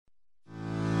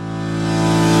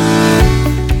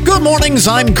mornings,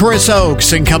 I'm Chris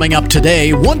Oakes, and coming up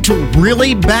today, want to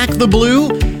really back the blue?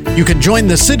 You can join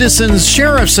the Citizens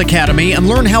Sheriff's Academy and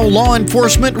learn how law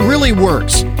enforcement really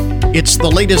works. It's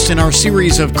the latest in our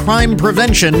series of crime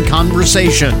prevention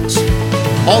conversations.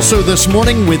 Also this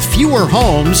morning, with fewer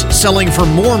homes selling for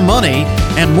more money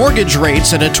and mortgage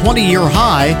rates at a 20-year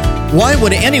high, why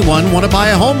would anyone want to buy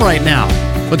a home right now?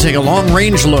 We'll take a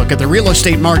long-range look at the real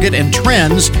estate market and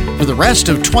trends for the rest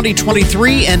of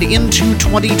 2023 and into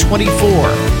 2024.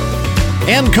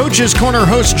 And Coach's Corner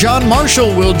host John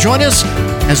Marshall will join us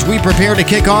as we prepare to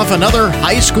kick off another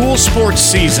high school sports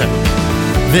season.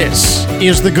 This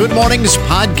is the Good Mornings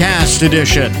Podcast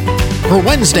Edition for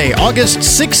Wednesday, August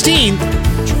 16th,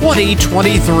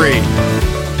 2023.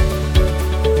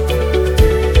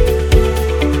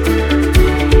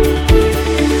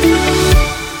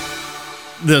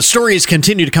 The stories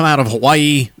continue to come out of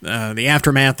Hawaii, the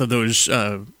aftermath of those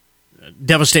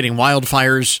devastating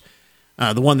wildfires,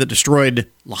 the one that destroyed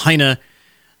Lahaina,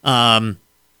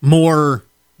 more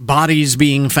bodies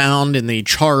being found in the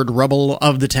charred rubble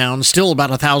of the town, still about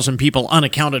 1,000 people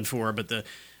unaccounted for, but the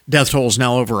death toll is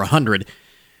now over 100.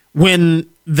 When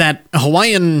that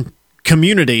Hawaiian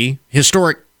community,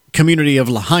 historic community of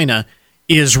Lahaina,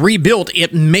 is rebuilt,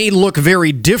 it may look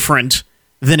very different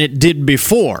than it did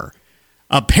before.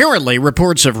 Apparently,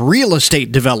 reports of real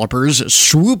estate developers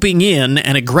swooping in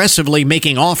and aggressively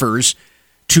making offers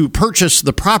to purchase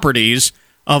the properties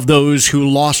of those who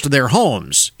lost their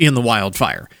homes in the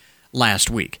wildfire last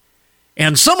week.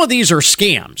 And some of these are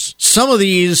scams. Some of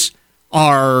these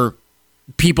are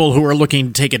people who are looking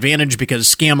to take advantage because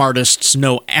scam artists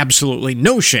know absolutely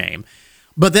no shame.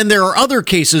 But then there are other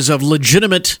cases of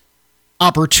legitimate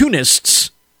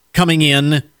opportunists coming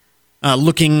in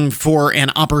looking for an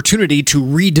opportunity to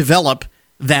redevelop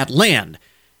that land.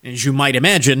 As you might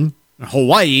imagine,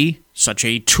 Hawaii, such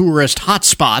a tourist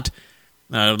hotspot,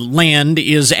 land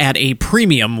is at a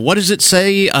premium. What does it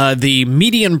say? The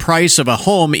median price of a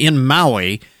home in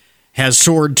Maui has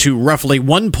soared to roughly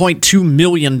 $1.2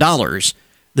 million.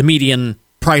 The median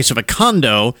price of a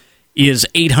condo is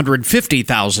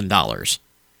 $850,000.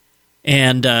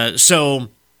 And so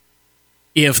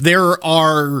if there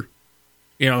are,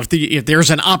 if there's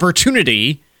an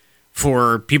opportunity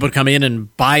for people to come in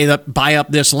and buy up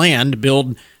this land,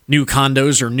 build new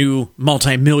condos or new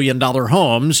multi-million-dollar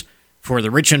homes for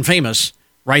the rich and famous,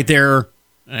 right there,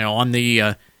 on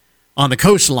the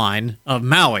coastline of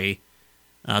Maui,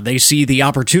 they see the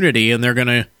opportunity and they're going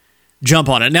to jump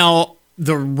on it. Now,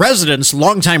 the residents,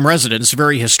 longtime residents,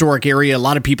 very historic area. A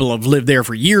lot of people have lived there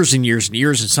for years and years and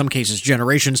years. In some cases,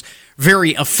 generations.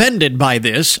 Very offended by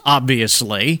this,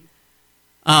 obviously.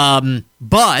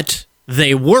 But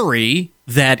they worry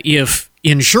that if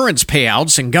insurance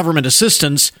payouts and government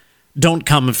assistance don't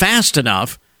come fast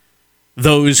enough,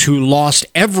 those who lost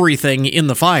everything in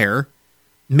the fire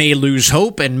may lose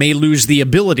hope and may lose the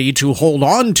ability to hold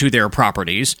on to their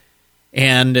properties,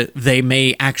 and they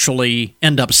may actually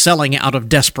end up selling out of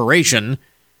desperation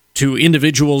to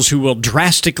individuals who will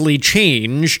drastically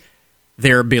change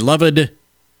their beloved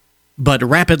but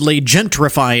rapidly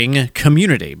gentrifying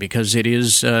community, because it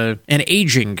is an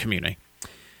aging community.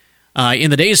 In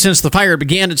the days since the fire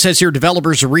began, it says here,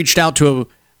 developers have reached out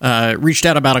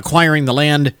about acquiring the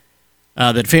land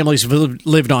that families have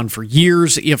lived on for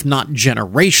years, if not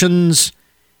generations.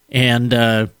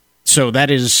 And so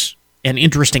that is an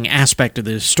interesting aspect of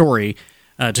this story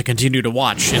to continue to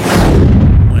watch.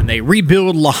 And when they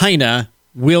rebuild Lahaina,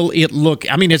 will it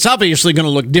look... I mean, it's obviously going to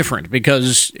look different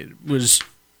because it was...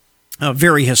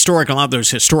 very historic. A lot of those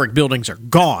historic buildings are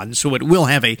gone, so it will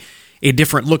have a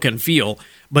different look and feel,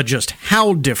 but just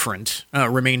how different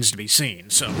remains to be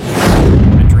seen. So,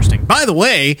 interesting. By the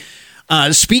way,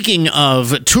 speaking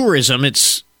of tourism,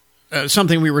 it's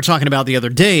something we were talking about the other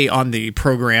day on the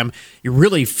program. You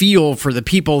really feel for the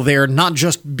people there, not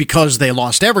just because they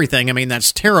lost everything. I mean,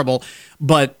 that's terrible,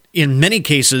 but in many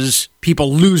cases,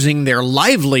 people losing their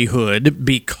livelihood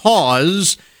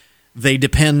because they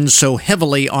depend so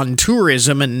heavily on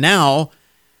tourism, and now,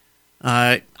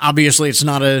 obviously, it's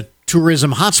not a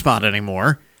tourism hotspot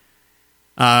anymore.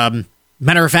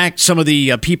 Matter of fact, some of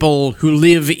the people who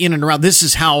live in and around, this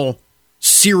is how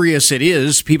serious it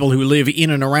is, people who live in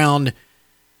and around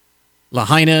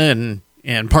Lahaina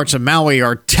and parts of Maui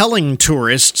are telling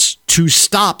tourists to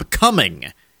stop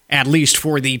coming, at least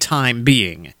for the time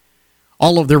being.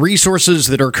 All of the resources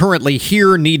that are currently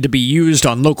here need to be used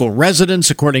on local residents,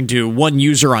 according to one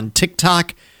user on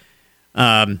TikTok.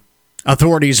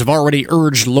 Authorities have already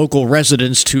urged local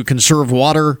residents to conserve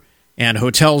water, and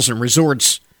hotels and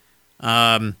resorts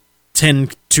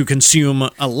tend to consume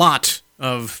a lot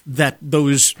of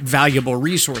those valuable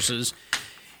resources.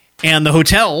 And the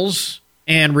hotels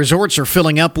and resorts are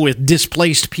filling up with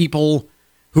displaced people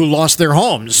who lost their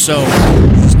homes. So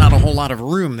there's not a whole lot of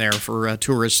room there for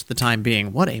tourists at the time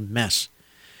being. What a mess.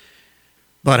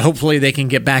 But hopefully they can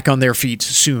get back on their feet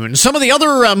soon. Some of the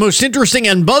other most interesting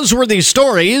and buzzworthy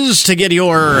stories to get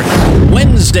your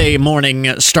Wednesday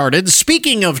morning started.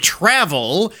 Speaking of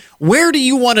travel, where do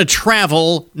you want to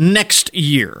travel next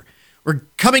year? We're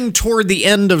coming toward the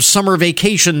end of summer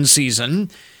vacation season.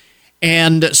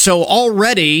 And so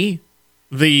already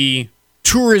the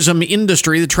tourism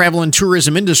industry, the travel and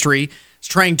tourism industry, is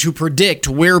trying to predict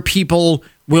where people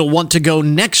will want to go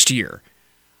next year.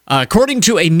 According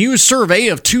to a new survey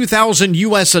of 2,000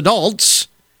 U.S. adults,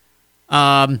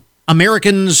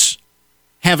 Americans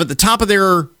have at the top of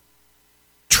their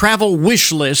travel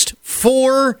wish list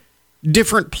 4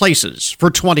 different places for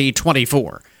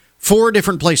 2024. 4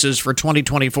 different places for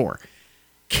 2024.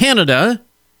 Canada,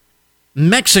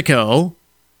 Mexico,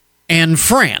 and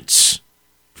France.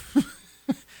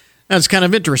 That's kind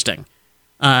of interesting.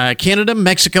 Canada,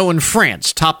 Mexico, and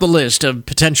France top the list of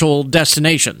potential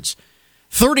destinations.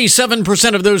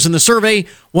 37% of those in the survey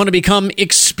want to become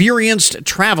experienced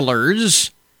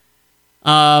travelers.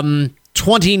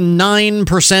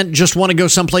 29% just want to go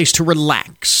someplace to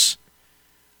relax.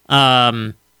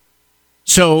 So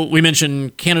we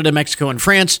mentioned Canada, Mexico, and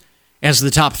France as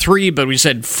the top 3, but we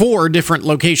said 4 different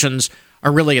locations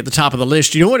are really at the top of the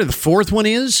list. You know what the 4th one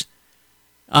is?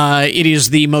 It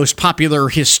is the most popular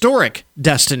historic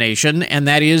destination, and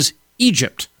that is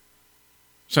Egypt.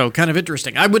 So kind of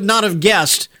interesting. I would not have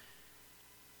guessed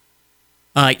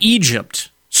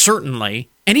Egypt, certainly,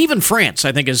 and even France,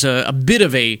 I think, is a bit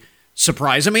of a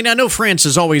surprise. I mean, I know France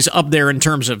is always up there in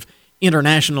terms of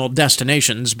international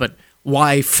destinations, but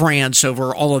why France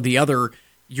over all of the other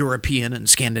European and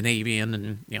Scandinavian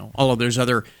and all of those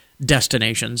other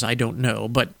destinations, I don't know.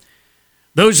 But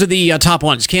those are the top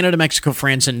ones: Canada, Mexico,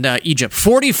 France, and Egypt.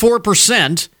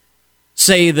 44%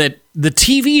 say that the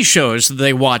TV shows that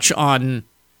they watch on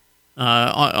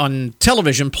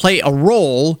television play a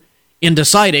role in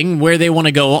deciding where they want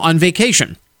to go on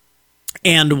vacation.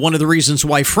 And one of the reasons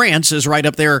why France is right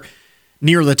up there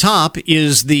near the top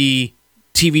is the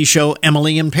TV show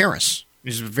Emily in Paris.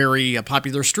 It's a very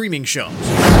popular streaming show.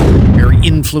 Very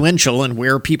influential in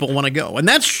where people want to go. And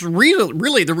that's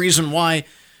really the reason why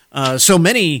so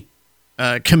many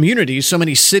communities, so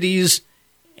many cities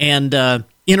and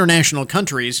international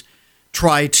countries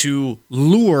try to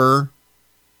lure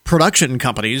production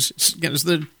companies. Because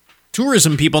the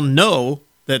tourism people know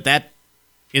that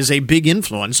is a big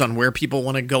influence on where people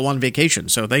want to go on vacation.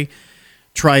 So they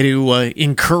try to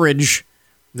encourage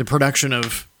the production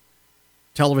of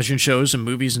television shows and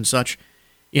movies and such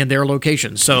in their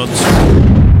locations. So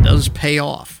it does pay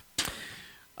off.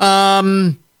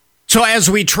 So as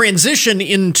we transition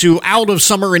out of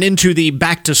summer and into the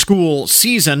back-to-school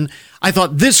season, I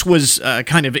thought this was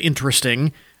kind of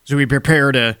interesting as we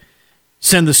prepare to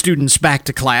send the students back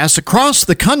to class. Across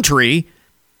the country,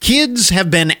 kids have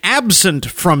been absent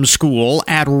from school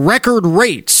at record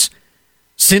rates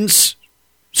since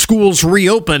schools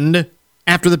reopened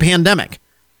after the pandemic.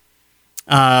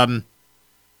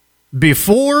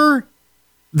 Before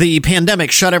the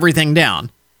pandemic shut everything down,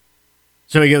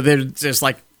 so there's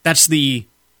like, that's the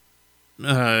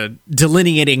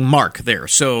delineating mark there.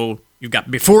 So you've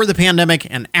got before the pandemic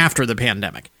and after the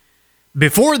pandemic.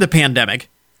 Before the pandemic,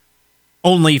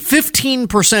 only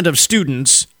 15% of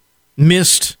students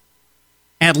missed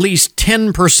at least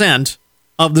 10%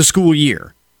 of the school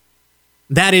year.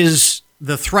 That is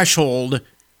the threshold.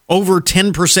 Over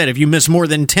 10%. If you miss more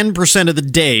than 10% of the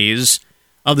days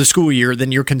of the school year,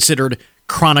 then you're considered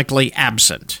chronically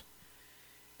absent.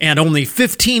 And only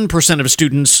 15% of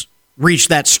students reach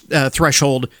that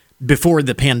threshold before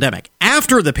the pandemic.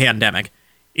 After the pandemic,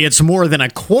 it's more than a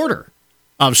quarter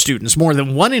of students, more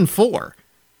than 1 in 4,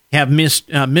 have missed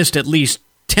at least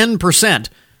 10%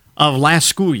 of last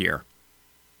school year,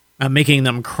 making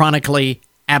them chronically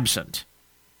absent.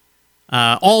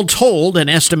 All told, an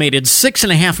estimated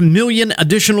 6.5 million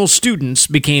additional students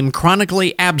became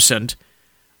chronically absent,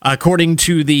 according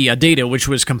to the data which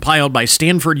was compiled by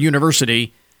Stanford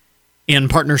University in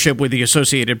partnership with the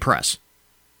Associated Press.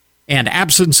 And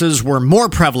absences were more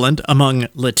prevalent among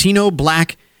Latino,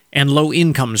 Black, and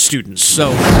low-income students.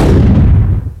 So,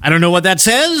 I don't know what that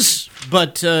says,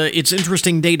 but it's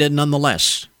interesting data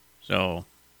nonetheless. So,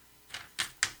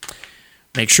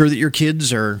 make sure that your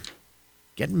kids are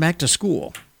getting back to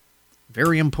school.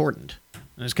 Very important.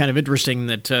 And it's kind of interesting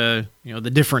that,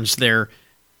 the difference there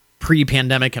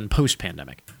pre-pandemic and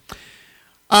post-pandemic.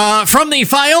 From the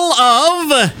file of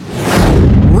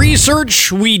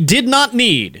Research we did not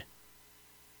need.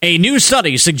 A new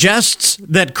study suggests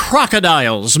that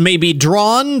crocodiles may be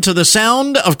drawn to the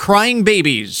sound of crying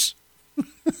babies.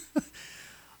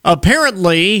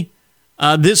 Apparently,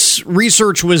 this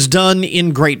research was done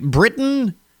in Great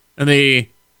Britain, in the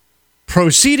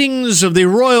Proceedings of the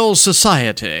Royal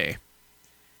Society.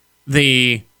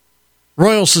 The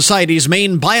Royal Society's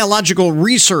main biological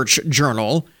research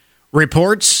journal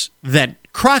reports that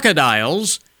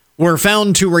crocodiles were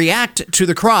found to react to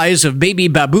the cries of baby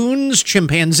baboons,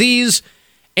 chimpanzees,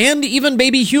 and even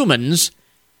baby humans,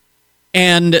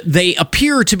 and they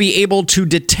appear to be able to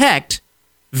detect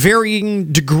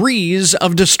varying degrees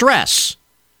of distress.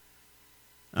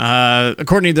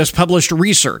 According to this published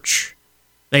research,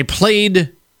 they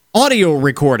played audio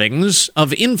recordings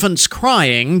of infants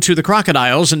crying to the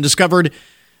crocodiles and discovered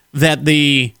that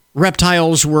the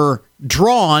reptiles were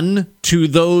drawn to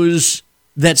those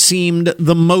that seemed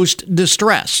the most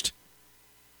distressed.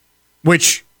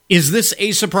 Which, is this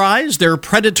a surprise? They're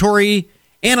predatory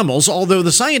animals, although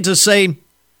the scientists say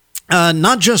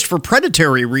not just for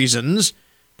predatory reasons,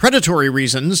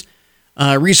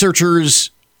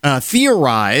 researchers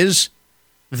theorize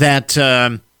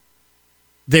that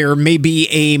there may be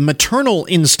a maternal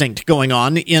instinct going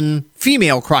on in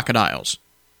female crocodiles.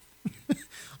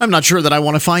 I'm not sure that I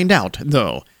want to find out,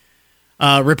 though.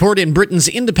 A report in Britain's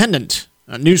Independent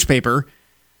newspaper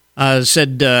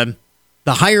said the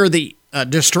higher the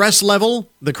distress level,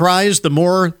 the cries, the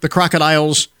more the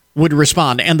crocodiles would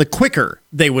respond, and the quicker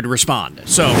they would respond.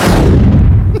 So,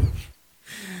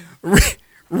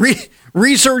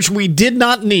 research we did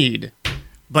not need,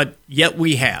 but yet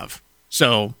we have.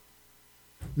 So,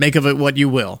 make of it what you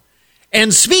will.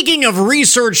 And speaking of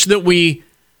research that we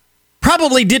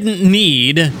probably didn't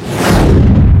need,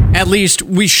 at least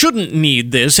we shouldn't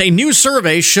need this, a new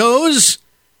survey shows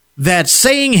that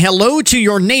saying hello to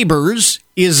your neighbors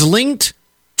is linked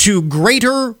to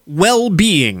greater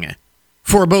well-being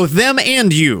for both them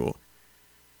and you.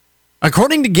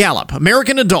 According to Gallup,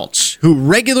 American adults who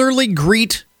regularly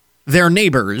greet their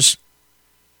neighbors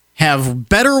have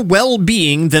better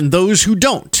well-being than those who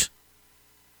don't.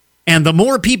 And the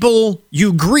more people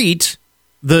you greet,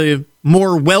 the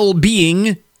more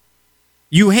well-being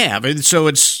you have. And so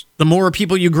it's the more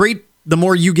people you greet, the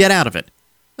more you get out of it.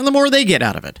 And the more they get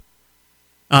out of it.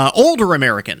 Older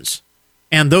Americans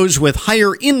and those with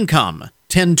higher income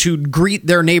tend to greet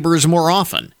their neighbors more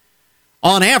often.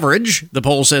 On average, the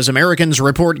poll says Americans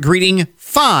report greeting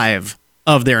 5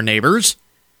 of their neighbors.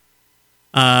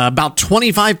 About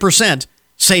 25%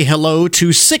 say hello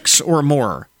to 6 or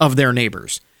more of their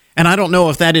neighbors. And I don't know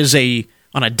if that is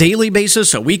on a daily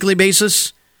basis, a weekly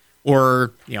basis,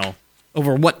 or,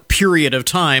 over what period of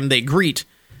time they greet.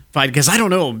 Because I don't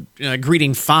know,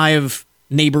 greeting 5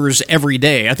 neighbors every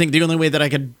day. I think the only way that I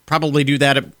could probably do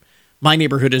that at my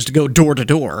neighborhood is to go door to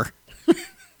door.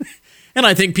 And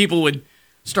I think people would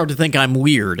start to think I'm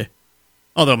weird.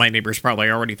 Although my neighbors probably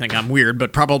already think I'm weird,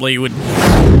 but probably would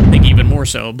think even more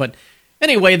so. But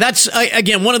anyway, that's,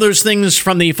 again, one of those things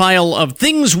from the file of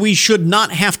things we should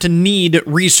not have to need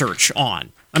research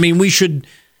on. I mean, we should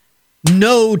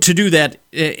know to do that.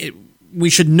 We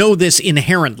should know this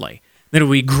inherently, that if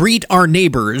we greet our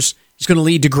neighbors, it's going to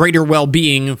lead to greater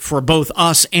well-being for both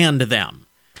us and them.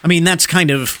 I mean, that's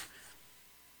kind of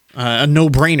a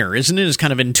no-brainer, isn't it? It's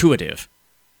kind of intuitive.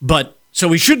 But so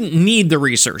we shouldn't need the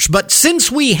research. But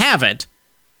since we have it,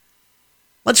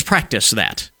 let's practice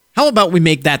that. How about we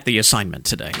make that the assignment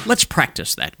today? Let's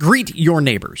practice that. Greet your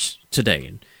neighbors today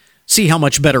and see how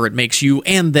much better it makes you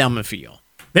and them feel.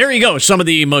 There you go. Some of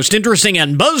the most interesting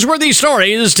and buzzworthy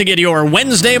stories to get your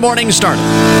Wednesday morning started.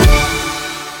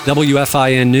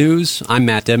 WFIN News, I'm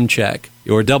Matt Demchek.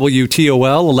 Your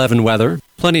WTOL 11 weather.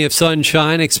 Plenty of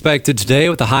sunshine expected today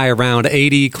with a high around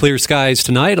 80, clear skies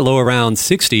tonight, a low around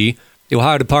 60. The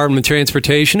Ohio Department of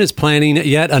Transportation is planning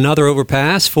yet another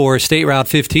overpass for State Route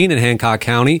 15 in Hancock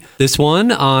County. This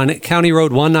one on County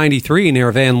Road 193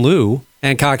 near Van Loo.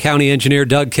 Hancock County engineer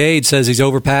Doug Cade says these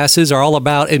overpasses are all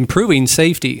about improving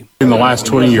safety. In the last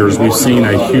 20 years, we've seen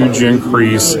a huge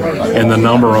increase in the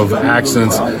number of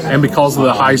accidents, and because of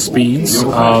the high speeds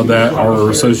that are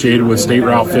associated with State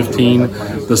Route 15,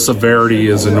 the severity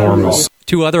is enormous.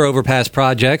 2 other overpass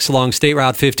projects along State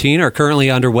Route 15 are currently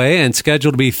underway and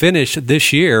scheduled to be finished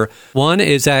this year. One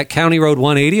is at County Road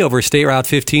 180 over State Route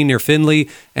 15 near Findlay,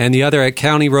 and the other at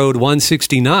County Road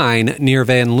 169 near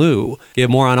Van Loo. Get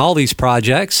more on all these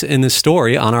projects in this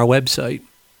story on our website.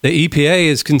 The EPA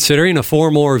is considering a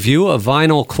formal review of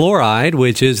vinyl chloride,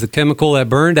 which is the chemical that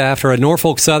burned after a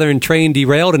Norfolk Southern train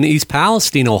derailed in East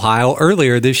Palestine, Ohio,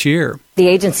 earlier this year. The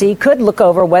agency could look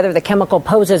over whether the chemical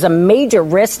poses a major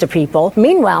risk to people.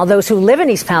 Meanwhile, those who live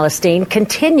in East Palestine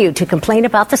continue to complain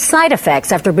about the side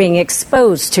effects after being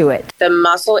exposed to it. The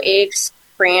muscle aches,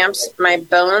 cramps, my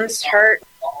bones hurt.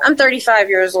 I'm 35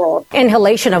 years old.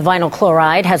 Inhalation of vinyl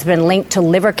chloride has been linked to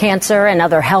liver cancer and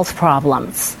other health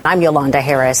problems. I'm Yolanda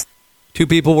Harris. 2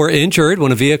 people were injured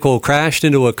when a vehicle crashed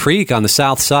into a creek on the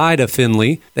south side of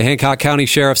Findlay. The Hancock County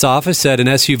Sheriff's Office said an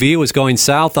SUV was going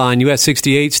south on US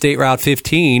 68 State Route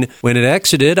 15 when it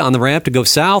exited on the ramp to go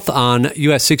south on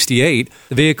US 68.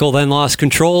 The vehicle then lost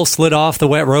control, slid off the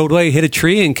wet roadway, hit a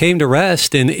tree, and came to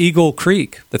rest in Eagle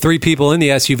Creek. The 3 people in the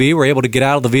SUV were able to get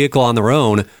out of the vehicle on their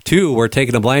own. 2 were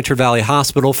taken to Blanchard Valley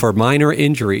Hospital for minor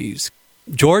injuries.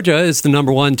 Georgia is the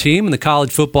number 1 team in the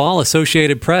College Football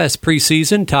Associated Press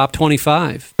preseason top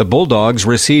 25. The Bulldogs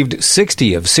received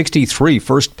 60 of 63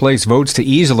 first-place votes to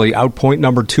easily outpoint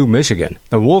number 2 Michigan.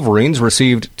 The Wolverines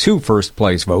received 2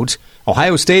 first-place votes.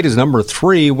 Ohio State is number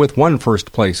 3 with 1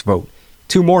 first-place vote.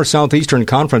 2 more Southeastern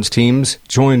Conference teams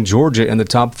join Georgia in the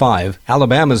top 5.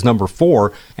 Alabama's number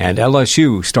 4, and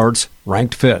LSU starts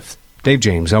ranked 5th. Dave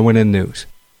James, ONN News.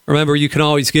 Remember, you can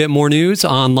always get more news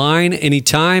online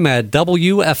anytime at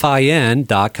WFIN.com.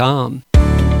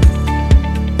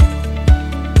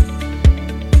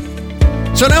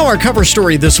 So now our cover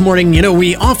story this morning,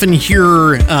 we often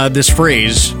hear this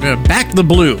phrase, back the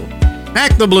blue.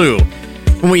 Back the blue.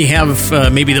 When we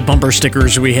have maybe the bumper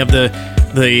stickers, we have the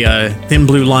thin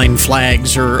blue line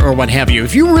flags or what have you.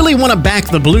 If you really want to back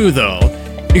the blue, though,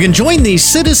 you can join the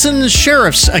Citizens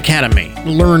Sheriff's Academy.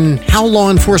 Learn how law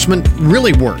enforcement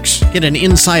really works. Get an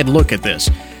inside look at this.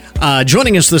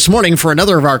 Joining us this morning for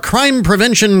another of our Crime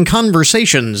Prevention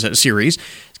Conversations series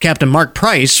is Captain Mark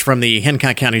Price from the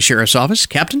Hancock County Sheriff's Office.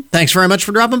 Captain, thanks very much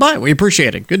for dropping by. We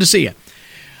appreciate it. Good to see you.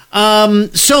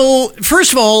 So,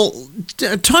 first of all,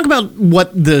 talk about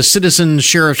what the Citizens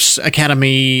Sheriff's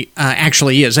Academy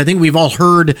actually is. I think we've all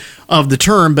heard of the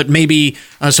term, but maybe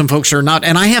some folks are not.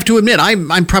 And I have to admit,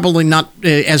 I'm probably not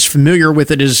as familiar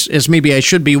with it as maybe I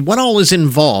should be. What all is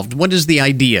involved? What is the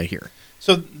idea here?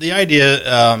 So the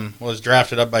idea was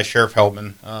drafted up by Sheriff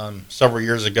Heldman several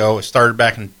years ago. It started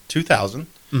back in 2000.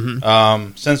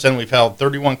 Mm-hmm. Since then, we've held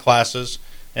 31 classes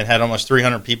and had almost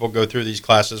 300 people go through these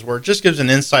classes, where it just gives an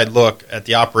inside look at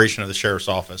the operation of the Sheriff's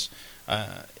Office.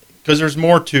 Because there's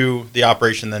more to the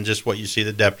operation than just what you see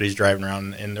the deputies driving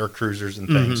around in their cruisers and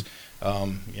things.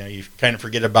 Mm-hmm. You kind of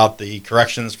forget about the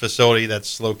corrections facility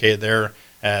that's located there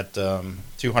at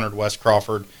 200 West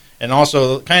Crawford. And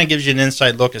also kind of gives you an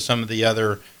inside look at some of the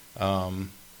other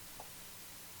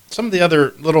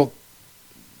little...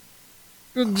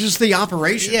 Just the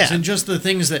operations and just the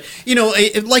things that,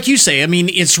 like you say, I mean,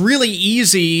 it's really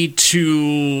easy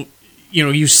to,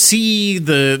 you see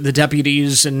the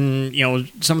deputies and,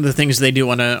 some of the things they do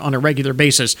on a regular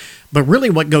basis, but really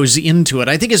what goes into it,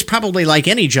 I think is probably like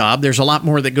any job. There's a lot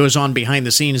more that goes on behind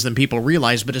the scenes than people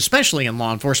realize, but especially in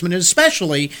law enforcement,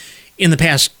 especially in the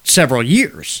past several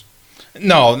years.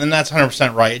 No, then that's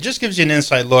 100% right. It just gives you an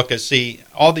inside look at see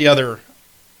all the other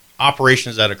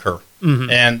operations that occur. Mm-hmm.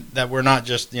 And that we're not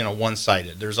just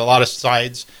one-sided. There's a lot of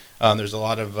sides. There's a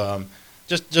lot of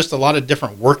just a lot of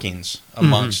different workings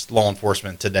amongst law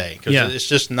enforcement today, because it's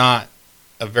just not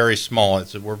a very small.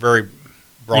 We're very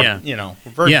broad. We're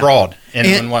very broad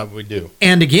in what we do.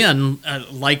 And again,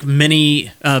 like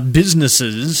many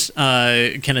businesses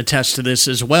can attest to this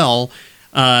as well.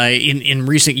 In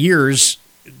recent years,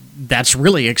 that's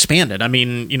really expanded. I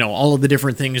mean, all of the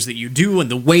different things that you do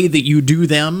and the way that you do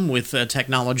them with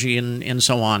technology and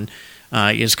so on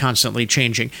is constantly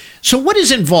changing. So what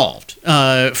is involved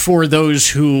for those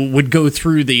who would go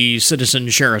through the Citizen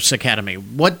Sheriff's Academy?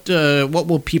 What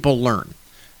will people learn?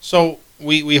 So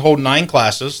we hold 9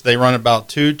 classes. They run about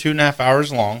 2.5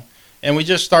 hours long. And we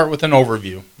just start with an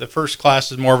overview. The first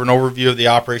class is more of an overview of the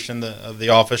operation of the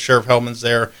office. Sheriff Heldman's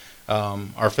there.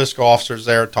 Our fiscal officer's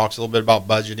there, talks a little bit about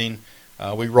budgeting.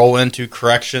 We roll into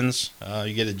corrections.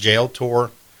 You get a jail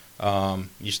tour.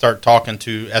 You start talking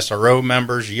to SRO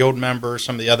members, yield members,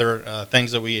 some of the other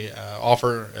things that we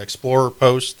offer. Explorer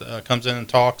Post comes in and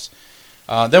talks.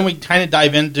 Then we kind of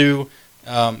dive into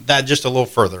that just a little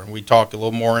further. We talk a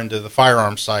little more into the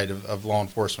firearms side of law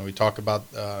enforcement. We talk about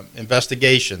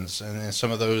investigations and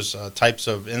some of those types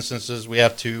of instances we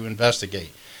have to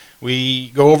investigate. We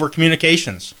go over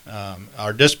communications,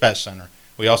 our dispatch center.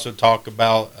 We also talk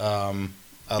about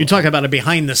You talk about a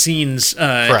behind-the-scenes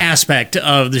aspect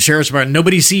of the sheriff's department.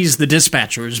 Nobody sees the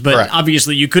dispatchers, but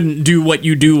obviously you couldn't do what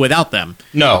you do without them.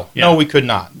 No, we could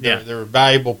not. They're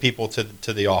valuable people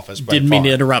to the office. Didn't mean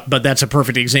to interrupt, but that's a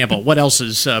perfect example. What else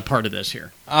is part of this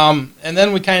here? And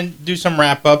then we kind of do some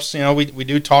wrap-ups. We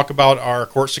do talk about our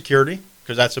court security,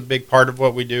 because that's a big part of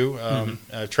what we do.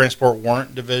 Transport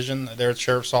warrant division there at the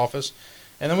sheriff's office.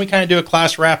 And then we kind of do a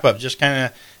class wrap-up, just kind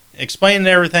of explaining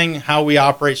everything, how we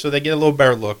operate, so they get a little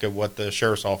better look at what the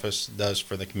sheriff's office does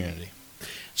for the community.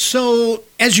 So,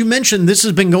 as you mentioned, this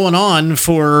has been going on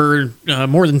for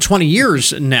more than 20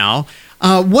 years now.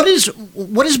 What has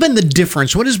been the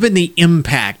difference? What has been the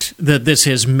impact that this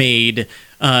has made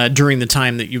during the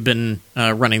time that you've been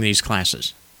running these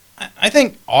classes? I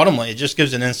think ultimately it just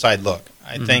gives an inside look.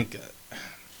 I think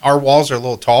our walls are a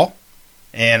little tall,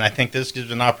 and I think this gives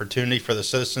an opportunity for the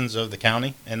citizens of the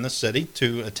county and the city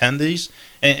to attend these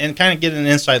and kind of get an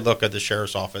inside look at the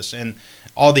sheriff's office and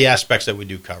all the aspects that we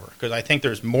do cover, because I think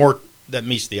there's more that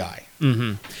meets the eye.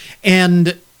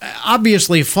 And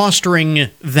obviously fostering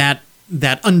that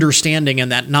understanding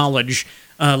and that knowledge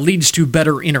leads to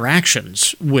better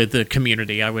interactions with the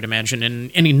community, I would imagine,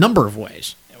 in any number of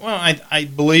ways. Well, I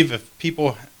believe if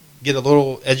people get a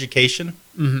little education,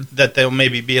 that they'll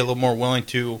maybe be a little more willing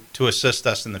to assist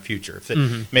us in the future.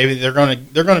 If maybe they're going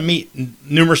to meet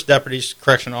numerous deputies,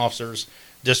 correction officers,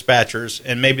 dispatchers,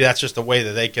 and maybe that's just a way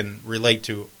that they can relate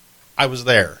to. I was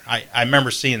there. I remember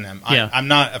seeing them. I'm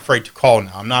not afraid to call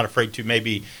now. I'm not afraid to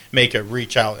maybe make a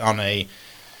reach out on a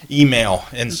email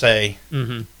and say,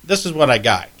 this is what I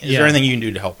got. Is there anything you can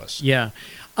do to help us? Yeah.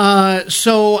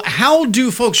 So how do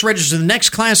folks register? The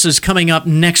next class is coming up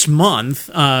next month.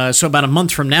 So about a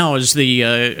month from now is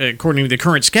according to the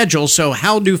current schedule. So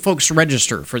how do folks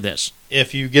register for this?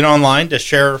 If you get online to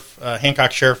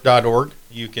HancockSheriff.org,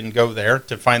 you can go there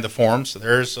to find the forms.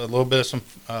 There's a little bit of some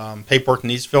paperwork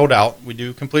needs filled out. We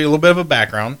do complete a little bit of a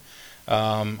background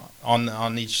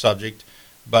on each subject.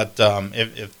 But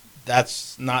if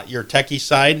that's not your techie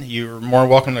side, you're more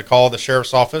welcome to call the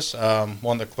sheriff's office. One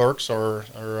of the clerks or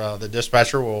the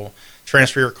dispatcher will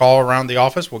transfer your call around the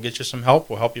office. We'll get you some help.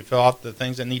 We'll help you fill out the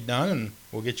things that need done, and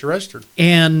we'll get you registered.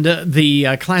 And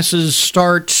the classes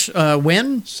start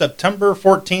when? September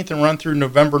 14th and run through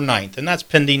November 9th, and that's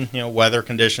pending weather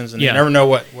conditions, and you never know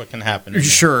what can happen.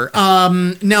 Sure.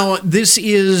 Now, this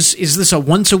is this a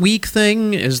once-a-week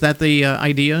thing? Is that the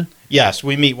idea? Yes,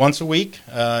 we meet once a week,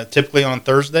 typically on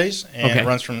Thursdays, and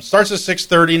it starts at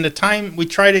 6:30. And the time, we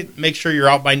try to make sure you're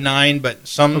out by 9, but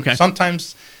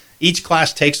sometimes each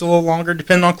class takes a little longer,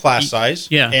 depending on class size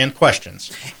and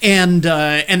questions. And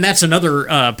that's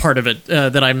another part of it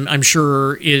that I'm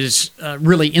sure is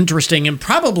really interesting, and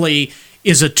probably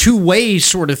is a two-way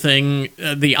sort of thing.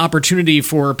 The opportunity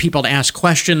for people to ask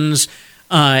questions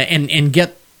and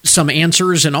get some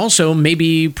answers, and also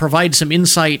maybe provide some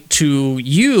insight to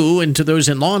you and to those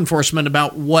in law enforcement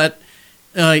about what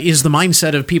is the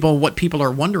mindset of people, what people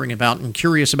are wondering about and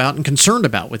curious about and concerned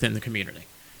about within the community.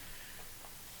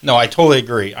 No, I totally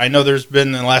agree. I know there's been,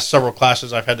 in the last several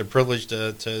classes, I've had the privilege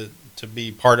to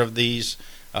be part of these,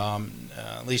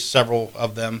 at least several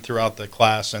of them throughout the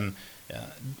class, and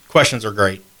questions are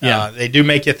great. They do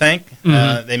make you think.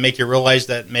 They make you realize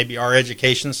that maybe our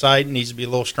education side needs to be a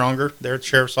little stronger there at the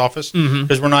sheriff's office,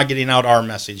 because we're not getting out our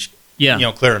message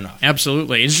clear enough.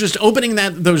 Absolutely. It's just opening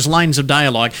those lines of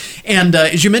dialogue. And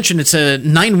as you mentioned, it's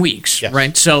 9 weeks,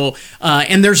 right? So,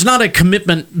 and there's not a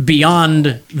commitment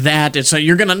beyond that. It's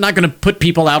you're not going to put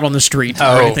people out on the street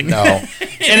or anything. No.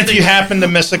 And if you happen to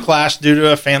miss a class due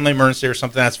to a family emergency or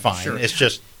something, that's fine. Sure. It's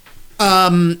just...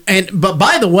 But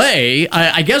by the way,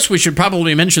 I guess we should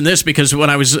probably mention this, because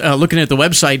when I was looking at the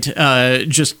website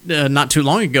just not too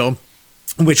long ago,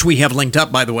 which we have linked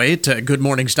up, by the way, at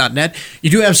goodmornings.net, you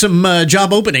do have some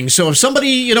job openings. So if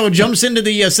somebody jumps into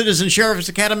the Citizen Sheriff's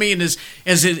Academy and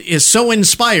is so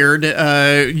inspired,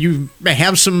 you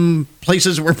have some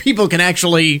places where people can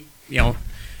actually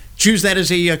choose that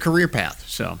as a career path.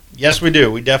 So yes, we do.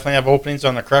 We definitely have openings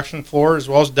on the correction floor as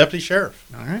well as deputy sheriff.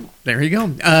 All right, there you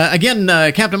go. Again,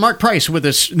 Captain Mark Price with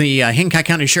us, the Hancock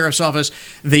County Sheriff's Office,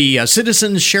 the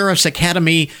Citizens Sheriff's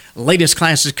Academy. Latest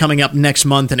class is coming up next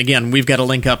month, and again, we've got a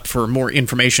link up for more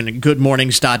information at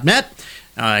goodmornings.net.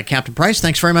 Captain Price,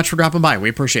 thanks very much for dropping by. We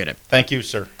appreciate it. Thank you,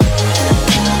 sir.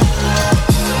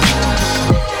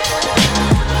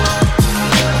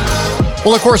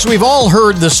 Well, of course, we've all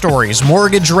heard the stories.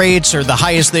 Mortgage rates are the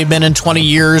highest they've been in 20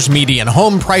 years. Median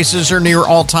home prices are near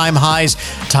all-time highs.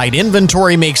 Tight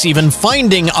inventory makes even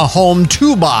finding a home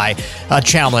to buy a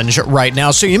challenge right now.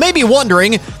 So you may be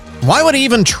wondering, why would I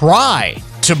even try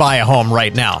to buy a home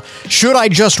right now? Should I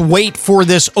just wait for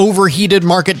this overheated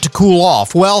market to cool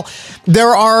off? Well,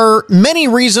 there are many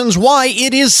reasons why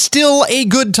it is still a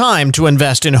good time to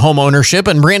invest in home ownership,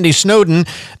 and Brandy Snowden,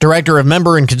 Director of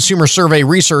Member and Consumer Survey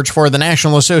Research for the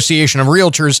National Association of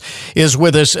Realtors, is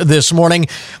with us this morning.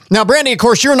 Now, Brandy, of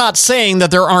course, you're not saying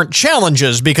that there aren't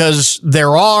challenges, because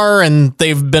there are, and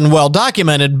they've been well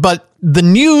documented, but the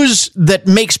news that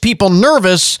makes people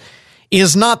nervous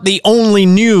is not the only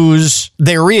news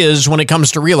there is when it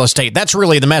comes to real estate. That's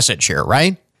really the message here,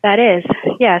 right? That is,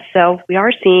 yes. So we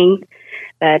are seeing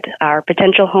that our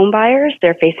potential home buyers,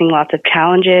 they're facing lots of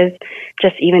challenges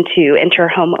just even to enter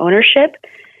home ownership.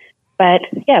 But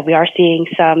yeah, we are seeing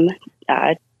some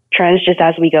trends just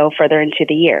as we go further into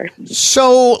the year.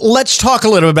 So let's talk a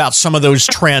little about some of those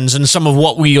trends and some of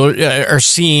what we are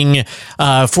seeing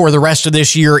for the rest of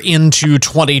this year into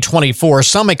 2024.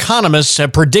 Some economists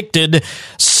have predicted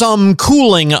some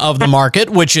cooling of the market,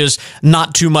 which is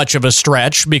not too much of a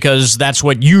stretch because that's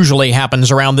what usually happens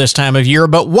around this time of year.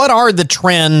 But what are the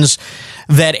trends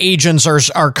that agents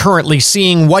are currently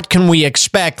seeing? What can we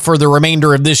expect for the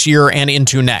remainder of this year and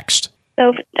into next?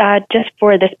 So just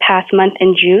for this past month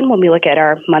in June, when we look at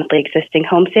our monthly existing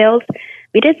home sales,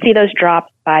 we did see those drop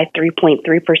by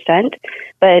 3.3%.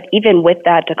 But even with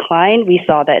that decline, we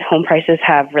saw that home prices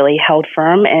have really held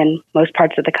firm in most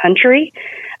parts of the country.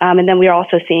 And then we're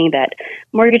also seeing that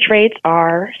mortgage rates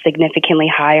are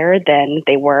significantly higher than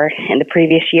they were in the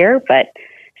previous year. But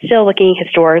still looking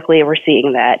historically, we're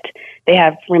seeing that they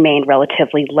have remained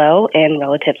relatively low and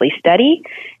relatively steady.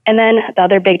 And then the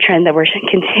other big trend that we're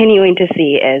continuing to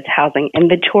see is housing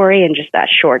inventory and just that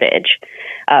shortage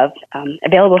of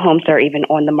available homes that are even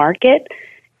on the market.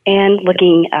 And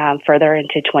looking further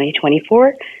into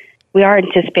 2024, we are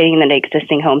anticipating that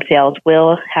existing home sales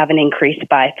will have an increase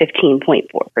by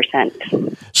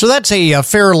 15.4%. So that's a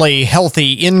fairly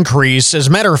healthy increase. As a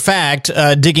matter of fact,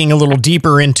 digging a little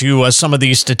deeper into some of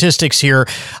these statistics here,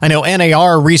 I know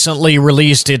NAR recently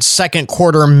released its second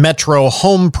quarter Metro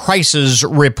home prices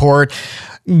report.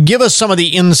 Give us some of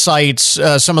the insights,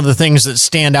 some of the things that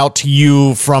stand out to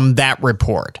you from that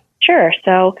report. Sure.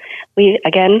 So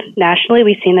nationally,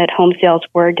 we've seen that home sales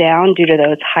were down due to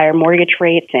those higher mortgage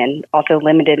rates and also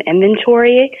limited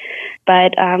inventory.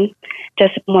 But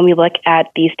just when we look at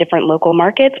these different local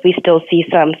markets, we still see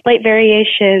some slight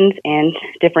variations and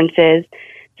differences.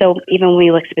 So even when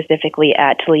we look specifically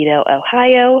at Toledo,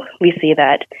 Ohio, we see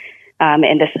that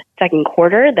in this second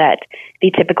quarter that the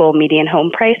typical median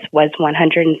home price was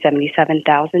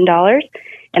 $177,000.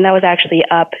 And that was actually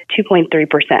up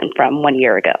 2.3% from 1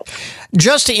 year ago.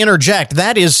 Just to interject,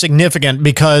 that is significant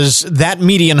because that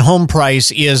median home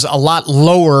price is a lot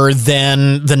lower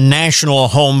than the national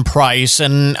home price.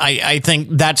 And I think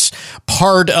that's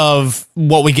part of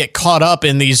what we get caught up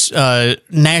in these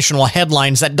national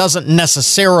headlines. That doesn't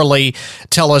necessarily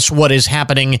tell us what is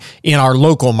happening in our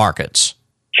local markets.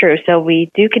 True. So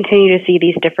we do continue to see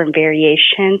these different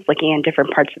variations looking in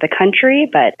different parts of the country,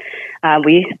 but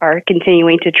we are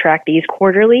continuing to track these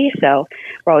quarterly. So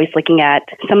we're always looking at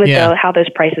some of how those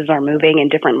prices are moving in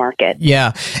different markets.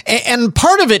 Yeah. And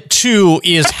part of it, too,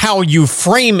 is how you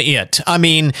frame it. I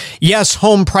mean, yes,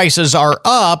 home prices are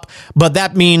up, but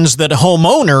that means that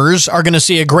homeowners are going to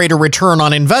see a greater return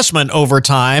on investment over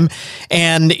time.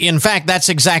 And in fact, that's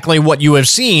exactly what you have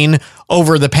seen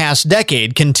over the past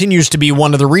decade. Continues to be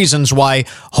one of the reasons why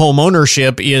home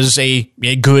ownership is a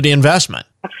good investment.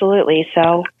 Absolutely.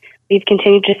 So we've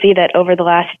continued to see that over the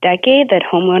last decade that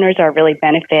homeowners are really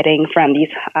benefiting from these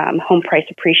home price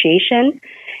appreciation.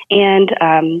 And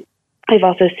we've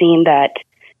also seen that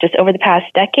just over the past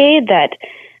decade that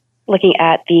looking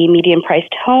at the median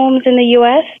priced homes in the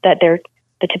U.S., that the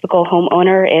typical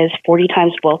homeowner is 40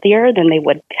 times wealthier than they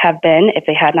would have been if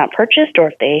they had not purchased or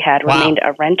if they had remained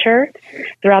a renter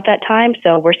throughout that time.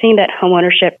 So we're seeing that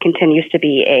homeownership continues to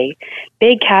be a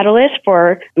big catalyst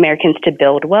for Americans to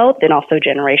build wealth and also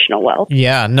generational wealth.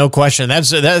 Yeah, no question.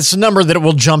 That's a number that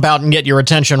will jump out and get your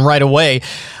attention right away.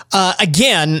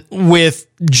 Again, with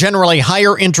generally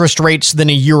higher interest rates than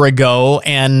a year ago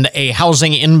and a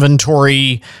housing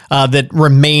inventory that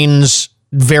remains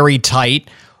very tight,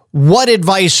 what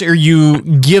advice are you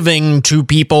giving to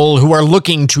people who are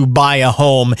looking to buy a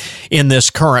home in this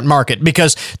current market?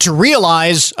 Because to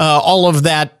realize all of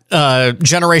that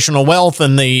generational wealth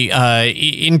and the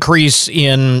increase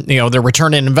in the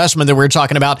return on investment that we were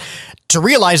talking about, to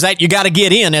realize that you got to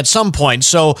get in at some point.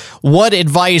 So what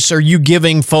advice are you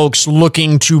giving folks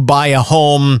looking to buy a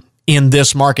home in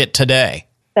this market today?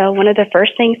 So one of the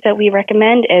first things that we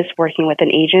recommend is working with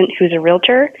an agent who's a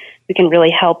realtor who can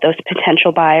really help those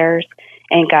potential buyers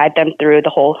and guide them through the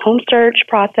whole home search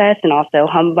process and also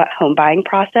home buying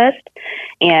process,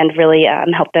 and really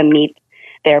help them meet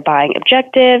their buying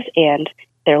objectives. And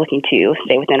they're looking to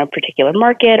stay within a particular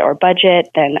market or budget,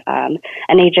 then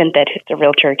an agent that is a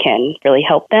realtor can really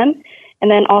help them. And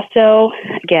then also,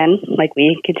 again, like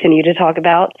we continue to talk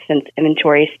about, since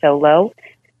inventory is so low,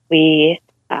 we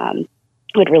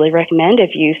would really recommend,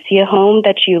 if you see a home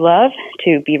that you love,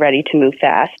 to be ready to move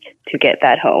fast to get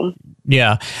that home.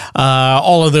 Yeah.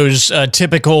 All of those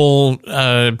typical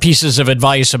pieces of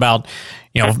advice about,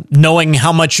 knowing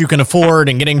how much you can afford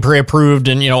and getting pre-approved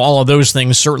and, all of those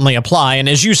things certainly apply. And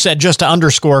as you said, just to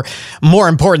underscore, more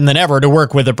important than ever to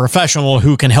work with a professional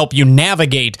who can help you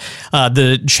navigate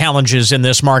the challenges in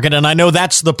this market. And I know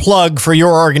that's the plug for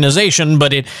your organization,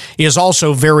 but it is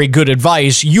also very good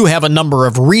advice. You have a number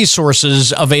of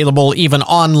resources available even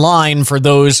online for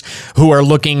those who are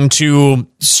looking to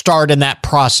start in that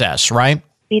process, right?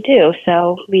 We do.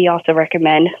 So we also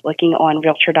recommend looking on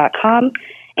Realtor.com,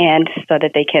 and so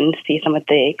that they can see some of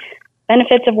the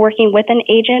benefits of working with an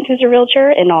agent who's a realtor,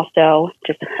 and also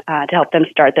just to help them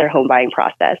start their home buying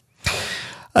process.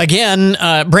 Again,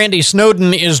 Brandy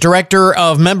Snowden is Director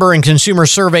of Member and Consumer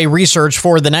Survey Research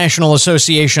for the National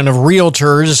Association of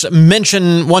Realtors.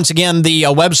 Mention once again the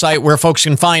website where folks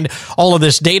can find all of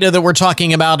this data that we're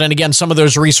talking about, and again, some of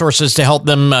those resources to help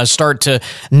them start to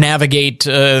navigate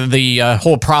the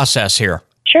whole process here.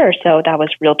 Sure. So that was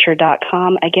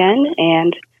Realtor.com again,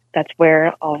 and that's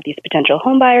where all of these potential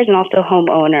home buyers and also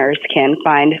homeowners can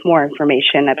find more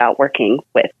information about working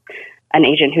with an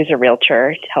agent who's a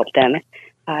realtor to help them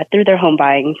through their home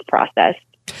buying process.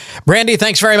 Brandy,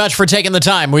 thanks very much for taking the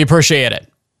time. We appreciate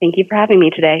it. Thank you for having me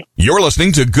today. You're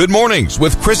listening to Good Mornings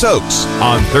with Chris Oakes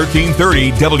on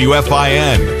 1330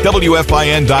 WFIN,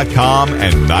 WFIN.com,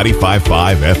 and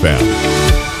 95.5 FM.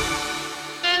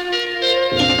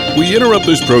 We interrupt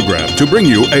this program to bring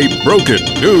you a broken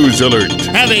news alert.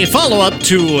 Have a follow-up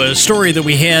to a story that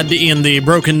we had in the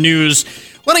broken news.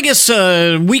 Well, I guess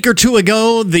a week or two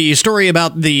ago, the story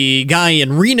about the guy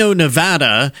in Reno,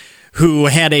 Nevada, who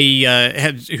had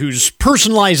whose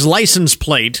personalized license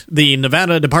plate the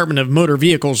Nevada Department of Motor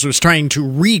Vehicles was trying to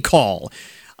recall.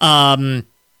 Let's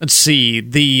see,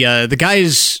 the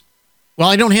guy's. Well,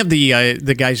 I don't have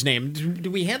the guy's name. Do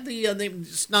we have the name?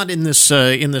 It's not in this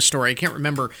story. I can't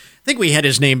remember. I think we had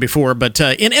his name before, but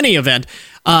in any event,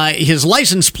 his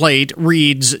license plate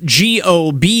reads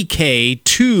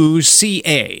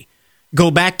GOBK2CA. Go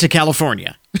back to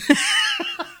California.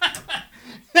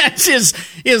 That's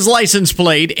his license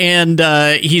plate, and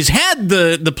he's had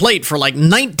the plate for like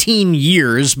 19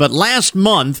 years. But last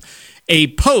month, a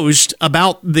post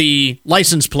about the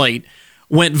license plate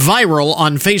went viral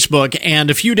on Facebook, and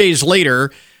a few days later,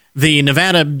 the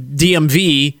Nevada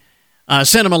DMV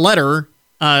sent him a letter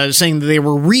saying that they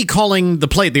were recalling the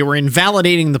plate. They were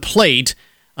invalidating the plate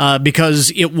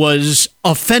because it was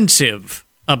offensive,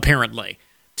 apparently,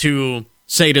 to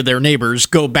say to their neighbors,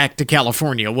 go back to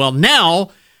California. Well,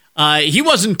 now, he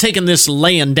wasn't taking this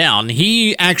laying down.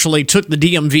 He actually took the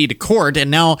DMV to court,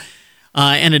 and now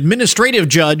an administrative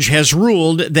judge has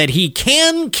ruled that he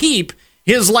can keep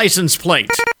his license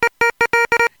plate.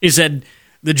 The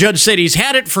judge said he's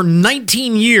had it for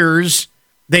 19 years.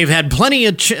 They've had plenty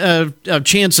of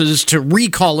chances to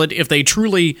recall it if they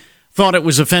truly thought it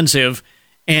was offensive,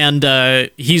 and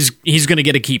he's going to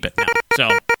get to keep it now.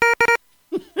 So,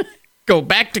 go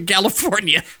back to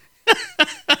California.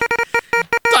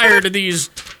 Tired of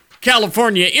these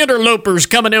California interlopers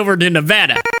coming over to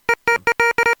Nevada.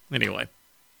 Anyway.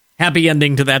 Happy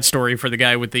ending to that story for the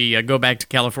guy with the go back to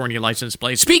California license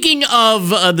plate. Speaking of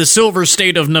the silver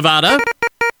state of Nevada,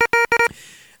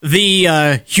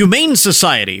 the Humane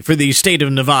Society for the state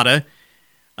of Nevada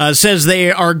says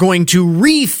they are going to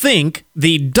rethink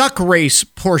the duck race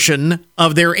portion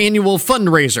of their annual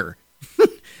fundraiser.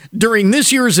 During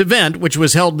this year's event, which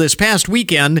was held this past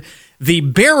weekend, the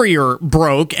barrier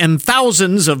broke and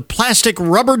thousands of plastic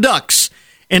rubber ducks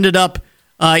ended up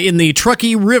in the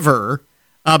Truckee River.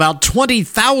 About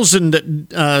 20,000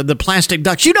 the plastic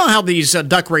ducks. You know how these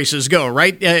duck races go,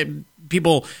 right?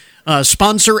 People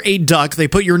sponsor a duck. They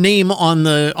put your name on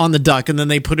the duck, and then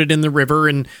they put it in the river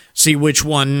and see which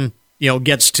one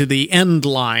gets to the end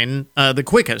line the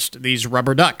quickest. These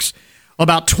rubber ducks.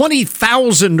 About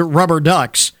 20,000 rubber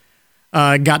ducks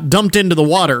got dumped into the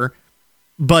water,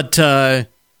 but at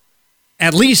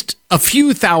least a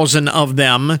few thousand of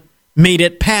them made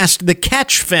it past the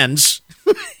catch fence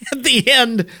at the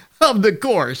end of the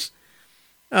course.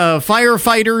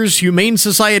 Firefighters, Humane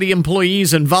Society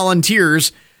employees, and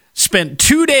volunteers spent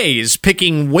 2 days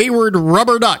picking wayward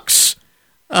rubber ducks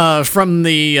from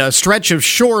the stretch of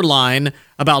shoreline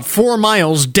about 4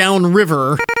 miles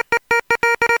downriver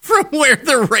from where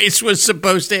the race was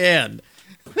supposed to end.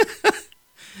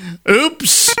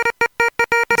 Oops.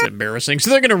 It's embarrassing. So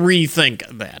they're going to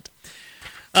rethink that.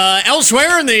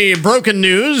 Elsewhere in the broken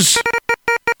news,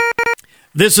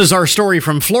 this is our story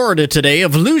from Florida today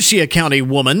of Lucia County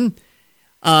woman.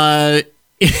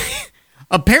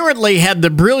 Apparently had the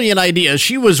brilliant idea.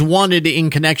 She was wanted in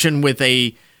connection with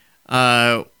an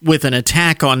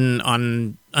attack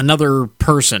on another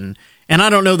person. And I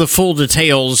don't know the full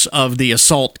details of the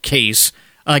assault case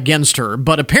against her,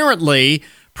 but apparently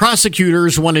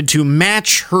prosecutors wanted to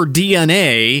match her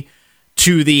DNA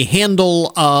to the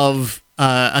handle of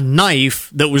a knife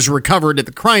that was recovered at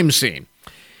the crime scene.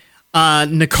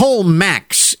 Nicole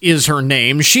Max is her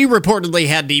name. She reportedly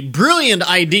had the brilliant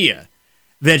idea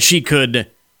that she could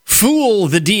fool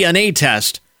the DNA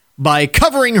test by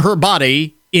covering her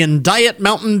body in Diet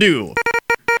Mountain Dew.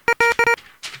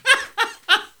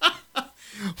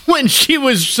 When she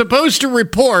was supposed to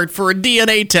report for a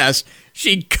DNA test,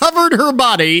 she covered her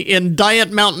body in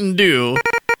Diet Mountain Dew,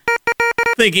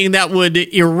 thinking that would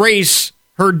erase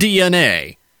her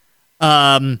DNA.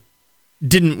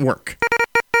 Didn't work.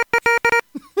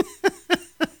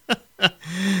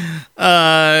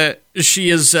 She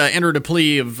has entered a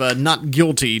plea of not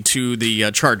guilty to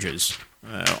the charges,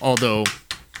 although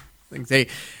I think they...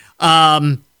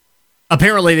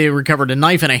 apparently they recovered a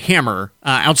knife and a hammer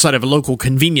outside of a local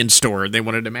convenience store. They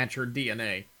wanted to match her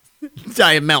DNA.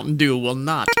 Diet Mountain Dew will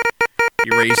not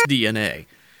erase DNA.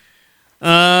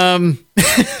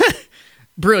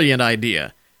 Brilliant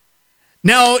idea.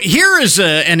 Now, here is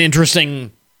an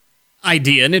interesting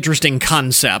idea, an interesting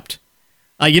concept.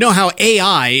 You know how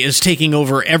AI is taking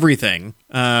over everything,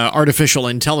 artificial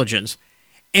intelligence.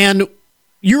 And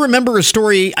you remember a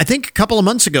story, I think a couple of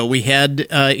months ago, we had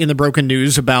in the Broken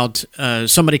News about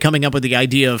somebody coming up with the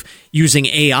idea of using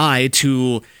AI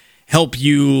to help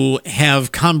you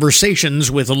have conversations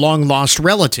with long-lost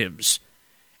relatives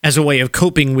as a way of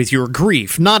coping with your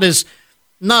grief. Not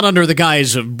under the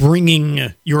guise of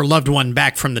bringing your loved one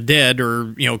back from the dead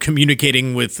or,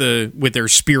 communicating with their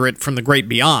spirit from the great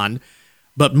beyond,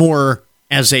 but more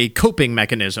as a coping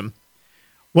mechanism.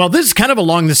 Well, this is kind of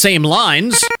along the same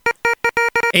lines.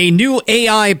 A new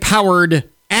AI-powered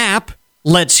app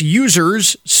lets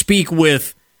users speak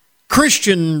with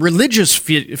Christian religious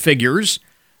figures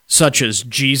such as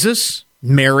Jesus,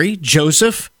 Mary,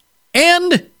 Joseph,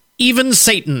 and even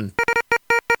Satan.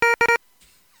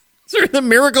 Through the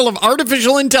miracle of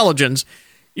artificial intelligence,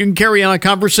 you can carry on a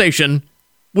conversation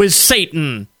with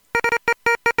Satan.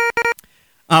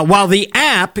 While the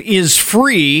app is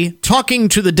free, talking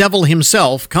to the devil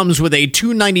himself comes with a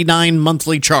 $2.99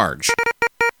 monthly charge.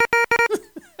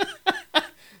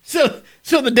 So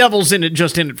the devil's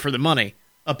just in it for the money,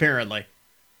 apparently.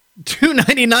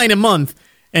 $2.99 a month,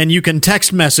 and you can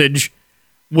text message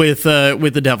with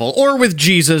the devil or with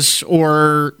Jesus,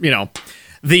 or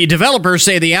The developers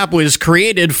say the app was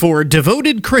created for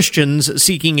devoted Christians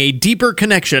seeking a deeper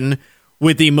connection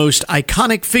with the most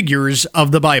iconic figures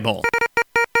of the Bible.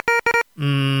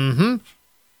 Mm-hmm.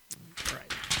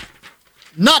 Right.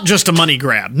 Not just a money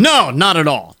grab. No, not at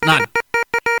all. Not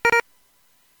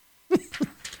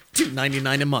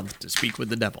 $2.99 a month to speak with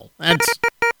the devil. That's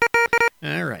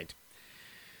all right.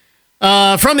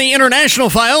 From the international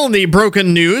file in the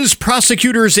Broken News,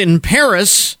 prosecutors in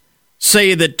Paris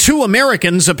say that 2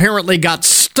 Americans apparently got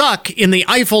stuck in the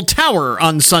Eiffel Tower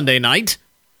on Sunday night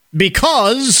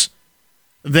because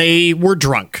they were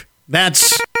drunk.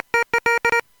 That's...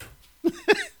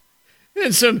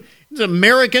 It's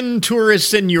American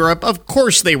tourists in Europe. Of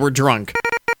course they were drunk.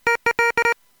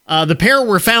 The pair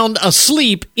were found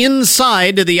asleep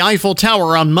inside the Eiffel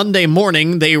Tower on Monday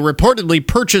morning. They reportedly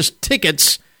purchased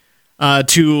tickets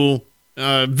to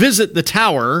visit the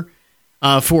tower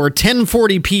for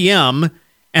 10:40 p.m.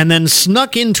 and then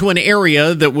snuck into an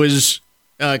area that was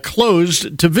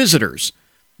closed to visitors.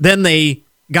 Then they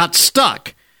got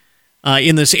stuck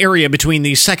in this area between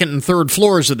the second and third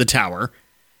floors of the tower.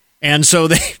 And so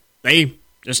they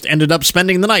just ended up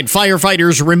spending the night.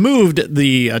 Firefighters removed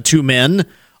the 2 men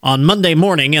on Monday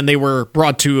morning, and they were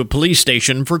brought to a police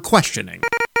station for questioning.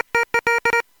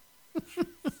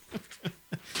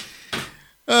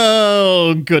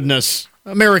 Oh, goodness.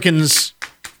 Americans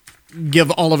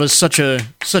give all of us such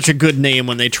a good name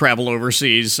when they travel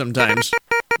overseas sometimes.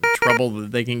 The trouble that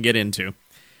they can get into.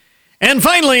 And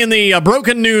finally, in the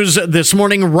Broken News this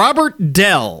morning, Robert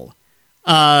Dell,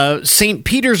 St.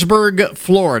 Petersburg,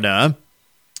 Florida,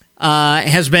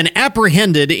 has been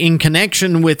apprehended in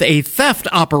connection with a theft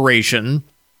operation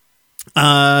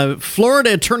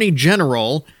Florida Attorney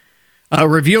General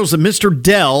reveals that Mr.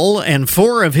 Dell and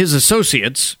 4 of his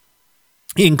associates,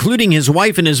 including his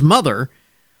wife and his mother,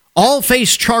 all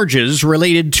face charges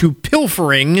related to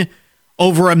pilfering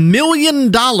over $1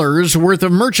 million worth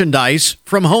of merchandise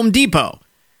from Home Depot.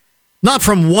 Not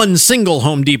from one single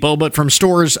Home Depot, but from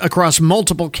stores across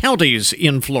multiple counties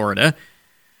in Florida.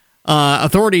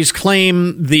 Authorities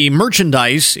claim the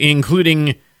merchandise,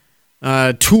 including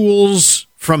tools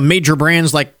from major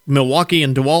brands like Milwaukee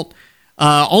and DeWalt,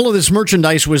 all of this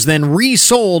merchandise was then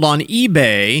resold on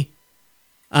eBay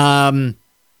under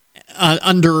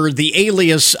the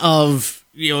alias of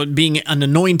being an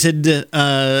anointed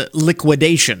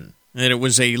liquidation, that it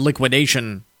was a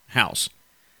liquidation house.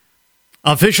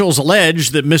 Officials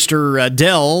allege that Mr.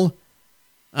 Dell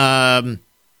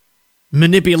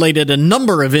manipulated a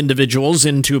number of individuals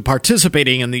into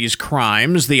participating in these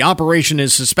crimes. The operation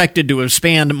is suspected to have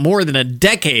spanned more than a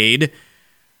decade,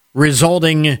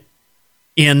 resulting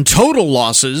in total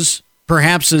losses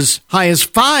perhaps as high as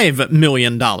 $5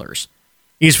 million.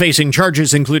 He's facing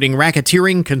charges including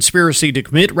racketeering, conspiracy to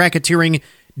commit racketeering,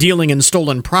 dealing in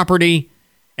stolen property,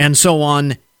 and so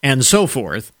on and so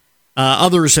forth.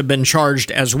 Others have been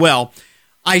charged as well.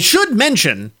 I should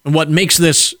mention what makes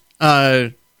this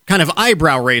kind of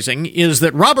eyebrow-raising is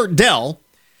that Robert Dell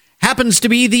happens to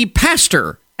be the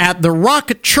pastor at the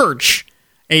Rock Church,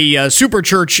 a super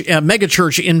church, a mega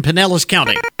church in Pinellas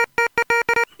County.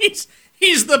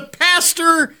 He's the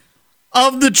pastor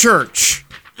of the church.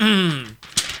 There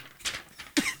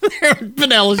in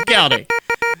Pinellas County.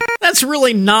 That's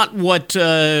really not what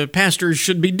pastors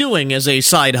should be doing as a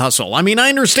side hustle. I mean, I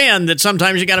understand that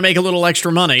sometimes you got to make a little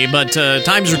extra money, but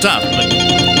times are tough. But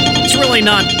it's really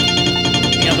not.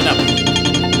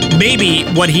 Maybe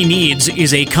what he needs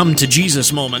is a come to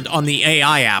Jesus moment on the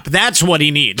AI app. That's what he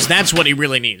needs. That's what he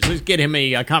really needs. Let's get him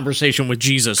a conversation with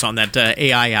Jesus on that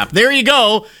AI app. There you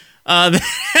go.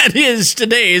 That is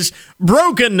today's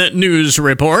Broken News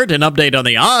Report, an update on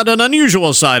the odd and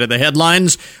unusual side of the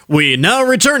headlines. We now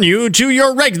return you to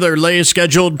your regularly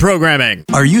scheduled programming.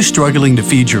 Are you struggling to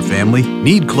feed your family?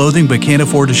 Need clothing but can't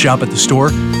afford to shop at the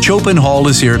store? Chopin Hall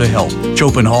is here to help.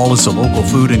 Chopin Hall is a local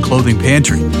food and clothing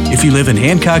pantry. If you live in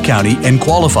Hancock County and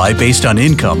qualify based on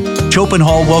income, Chopin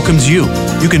Hall welcomes you.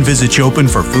 You can visit Chopin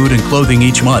for food and clothing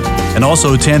each month and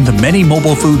also attend the many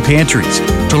mobile food pantries.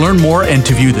 To learn more and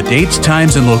to view the dates,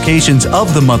 times, and locations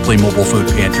of the monthly mobile food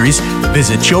pantries,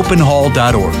 visit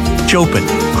chopinhall.org. Chopin,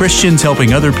 Christians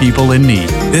helping other people in need.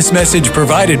 This message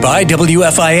provided by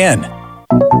WFIN.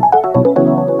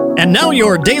 And now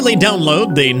your daily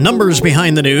download, the numbers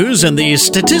behind the news and the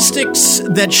statistics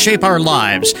that shape our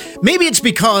lives. Maybe it's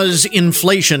because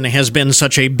inflation has been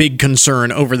such a big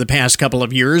concern over the past couple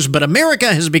of years, but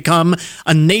America has become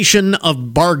a nation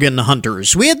of bargain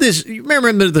hunters. We had this, you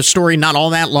remember the story not all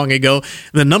that long ago,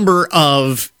 the number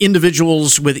of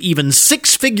individuals with even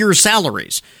six-figure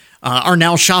salaries are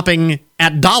now shopping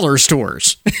at dollar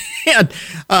stores. And,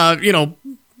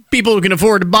 people who can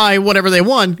afford to buy whatever they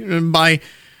want, buy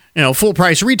full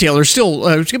price retailers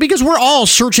still, because we're all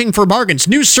searching for bargains.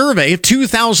 New survey of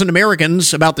 2,000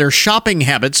 Americans about their shopping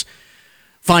habits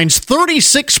finds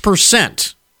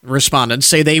 36% respondents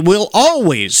say they will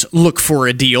always look for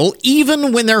a deal,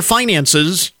 even when their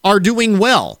finances are doing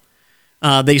well.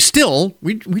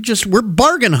 We're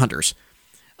bargain hunters.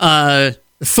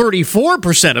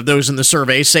 34% of those in the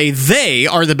survey say they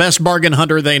are the best bargain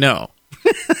hunter they know.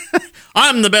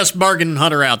 I'm the best bargain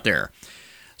hunter out there.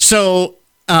 So,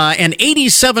 and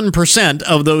 87%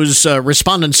 of those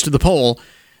respondents to the poll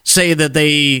say that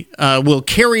they will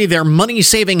carry their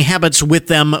money-saving habits with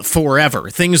them forever.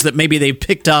 Things that maybe they've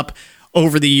picked up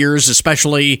over the years,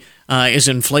 especially as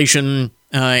inflation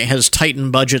has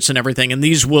tightened budgets and everything, and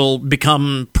these will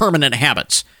become permanent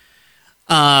habits.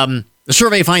 The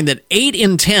survey finds that 8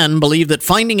 in 10 believe that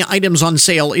finding items on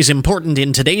sale is important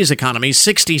in today's economy.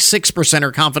 66%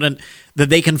 are confident that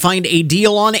they can find a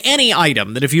deal on any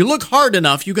item, that if you look hard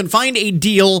enough, you can find a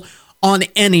deal on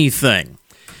anything.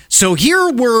 So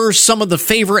here were some of the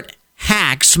favorite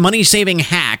hacks, money-saving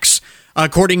hacks,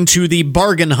 according to the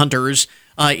bargain hunters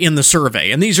in the survey.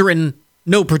 And these are in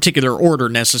no particular order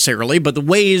necessarily, but the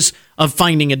ways of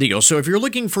finding a deal. So if you're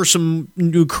looking for some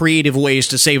new creative ways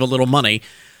to save a little money,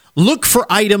 look for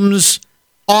items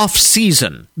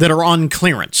off-season that are on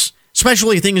clearance,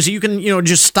 especially things you can,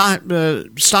 just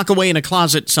stock away in a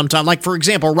closet sometime. Like, for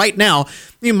example, right now,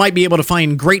 you might be able to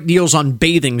find great deals on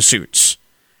bathing suits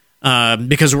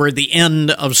because we're at the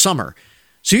end of summer.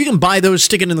 So you can buy those,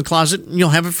 stick it in the closet, and you'll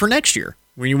have it for next year.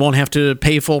 where you won't have to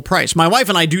pay full price. My wife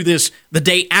and I do this the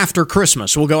day after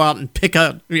Christmas. We'll go out and pick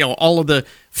up, all of the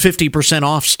 50%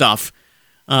 off stuff,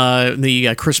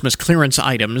 the Christmas clearance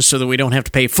items, so that we don't have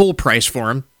to pay full price for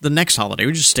them the next holiday.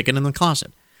 We just stick it in the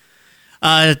closet.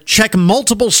 Check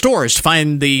multiple stores to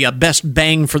find the best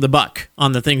bang for the buck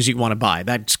on the things you want to buy.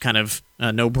 That's kind of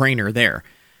a no-brainer there.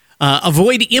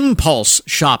 Avoid impulse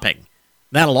shopping.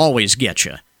 That'll always get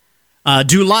you.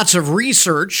 Do lots of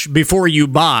research before you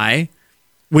buy,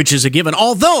 which is a given,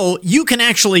 although you can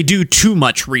actually do too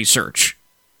much research.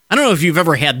 I don't know if you've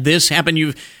ever had this happen.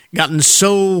 You've gotten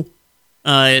so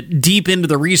deep into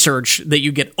the research that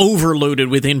you get overloaded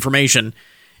with information.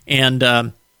 And,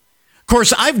 of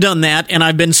course, I've done that, and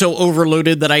I've been so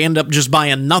overloaded that I end up just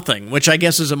buying nothing, which I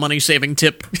guess is a money-saving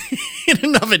tip in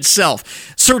and of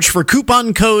itself. Search for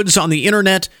coupon codes on the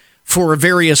internet for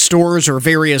various stores or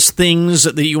various things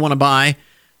that you want to buy.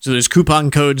 So those coupon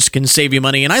codes can save you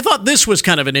money. And I thought this was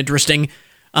kind of an interesting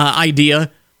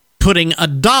idea, putting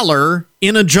 $1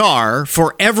 in a jar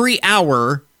for every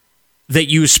hour that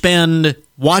you spend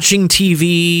watching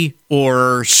TV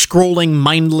or scrolling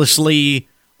mindlessly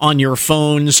on your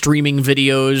phone, streaming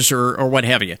videos or what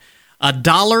have you.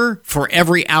 $1 for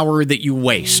every hour that you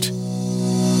waste.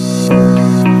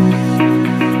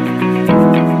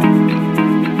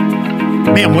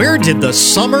 Man, where did the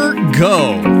summer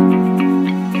go?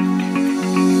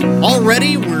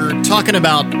 Already we're talking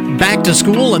about back to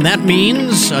school, and that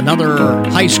means another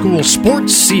high school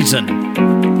sports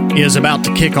season is about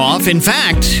to kick off. In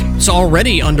fact, it's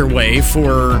already underway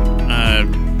for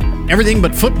everything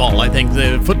but football. I think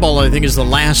the football, is the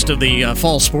last of the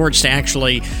fall sports to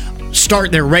actually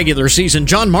start their regular season.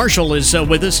 John Marshall is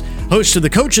with us, host of the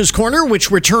Coach's Corner,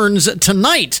 which returns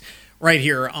tonight right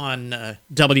here on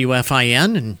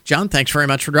WFIN. And John, thanks very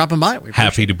much for dropping by.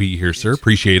 Happy to be here, sir.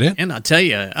 Appreciate it. And I'll tell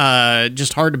you,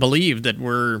 just hard to believe that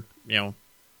we're,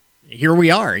 here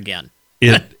we are again.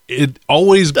 It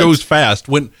always goes fast.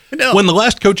 When the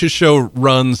last Coach's Show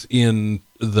runs in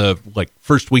the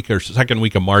first week or second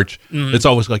week of March, it's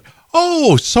always like,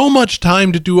 oh, so much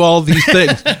time to do all these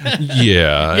things.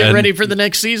 Yeah. Get ready for the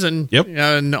next season. Yep.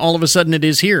 And all of a sudden it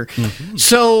is here. Mm-hmm.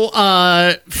 So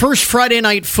first Friday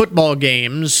night football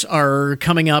games are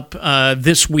coming up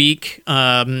this week.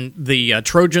 The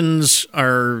Trojans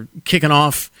are kicking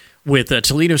off with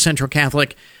Toledo Central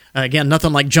Catholic. Again,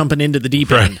 nothing like jumping into the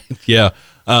deep end. Right. Yeah.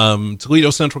 Toledo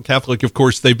Central Catholic, of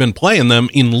course, they've been playing them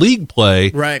in league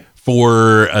play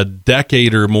for a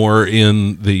decade or more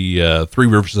in the Three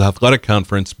Rivers Athletic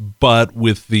Conference, but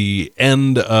with the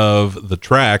end of the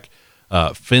track,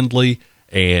 Findlay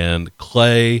and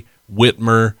Clay,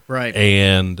 Whitmer,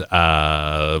 and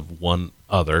one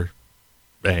other,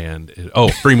 and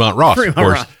Fremont Ross, of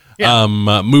course,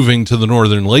 moving to the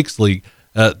Northern Lakes League.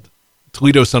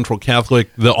 Toledo Central Catholic,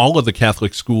 all of the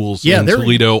Catholic schools in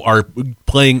Toledo are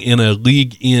playing in a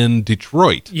league in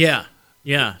Detroit. Yeah.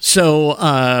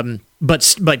 So,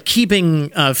 but keeping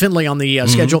Findlay on the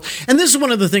schedule, and this is one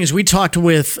of the things we talked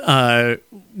with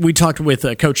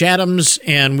Coach Adams,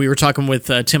 and we were talking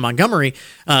with Tim Montgomery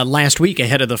last week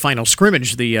ahead of the final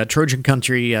scrimmage, the Trojan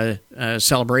Country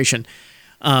celebration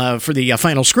for the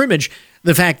final scrimmage.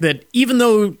 The fact that even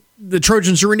though the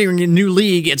Trojans are entering a new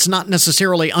league, it's not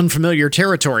necessarily unfamiliar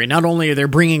territory. Not only are they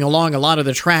bringing along a lot of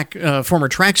the former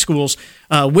track schools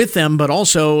with them, but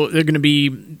also they're going to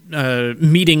be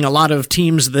meeting a lot of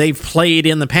teams they've played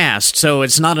in the past. So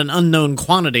it's not an unknown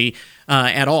quantity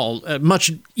at all. A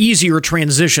much easier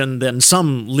transition than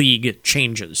some league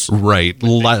changes. Right. The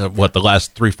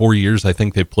last 3-4 years, I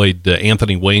think they played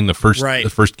Anthony Wayne the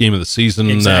first game of the season.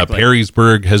 Exactly.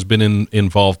 Perrysburg has been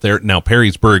involved there. Now,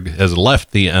 Perrysburg has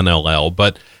left the NLL,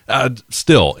 but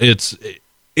still, it's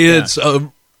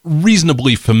a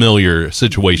reasonably familiar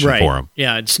situation for them.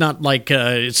 Yeah, it's not like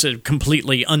it's a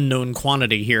completely unknown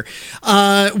quantity here.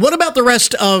 What about the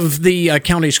rest of the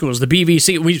county schools, the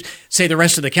BVC? We say the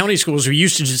rest of the county schools. We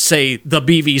used to just say the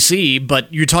BVC,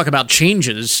 but you talk about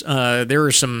changes. There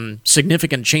are some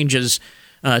significant changes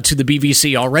to the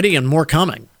BVC already and more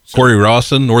coming. Corey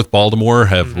Rawson, North Baltimore,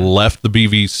 have left the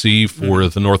BVC for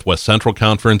the Northwest Central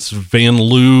Conference. Van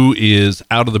Loo is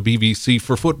out of the BVC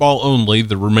for football only.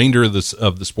 The remainder of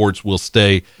the sports will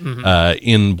stay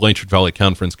in Blanchard Valley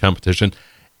Conference competition.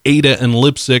 Ada and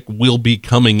Lipsick will be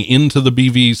coming into the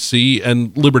BVC,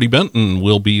 and Liberty Benton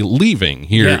will be leaving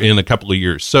here in a couple of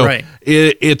years. So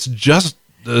it's just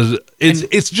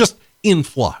in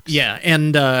flux. Yeah,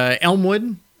 and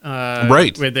Elmwood.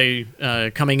 Where they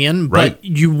coming in, but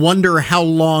you wonder how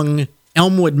long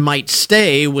Elmwood might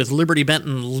stay with Liberty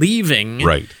Benton leaving.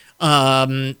 Right.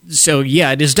 So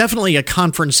it is definitely a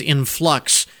conference in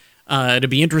flux It'll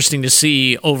be interesting to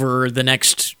see over the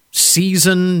next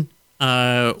season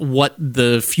what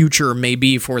the future may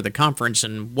be for the conference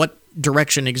and what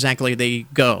direction exactly they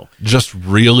go. Just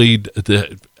really,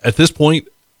 at this point,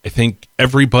 I think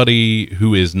everybody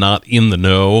who is not in the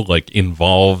know, like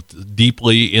involved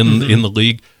deeply in the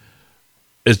league,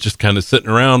 is just kind of sitting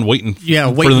around waiting for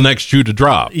the next shoe to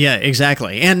drop. Yeah,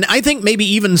 exactly. And I think maybe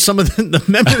even some of the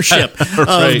membership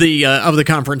right. of the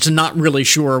conference not really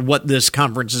sure what this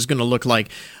conference is going to look like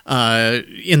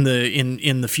in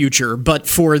the future. But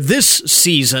for this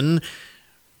season,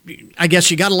 I guess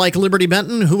you got to like Liberty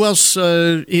Benton. Who else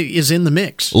is in the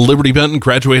mix? Liberty Benton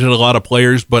graduated a lot of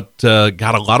players, but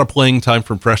got a lot of playing time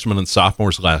from freshmen and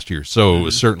sophomores last year.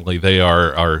 So certainly they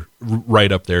are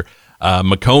right up there.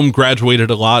 Macomb graduated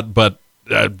a lot, but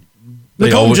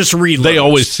Macomb just reloads. They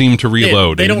always seem to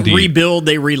reload. They don't rebuild,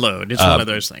 they reload. It's one of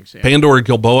those things. Yeah. Pandora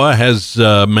Gilboa has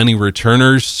many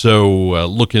returners, so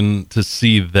looking to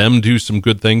see them do some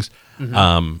good things.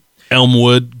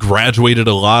 Elmwood graduated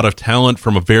a lot of talent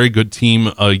from a very good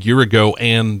team a year ago,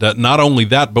 and not only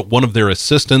that, but one of their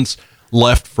assistants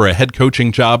left for a head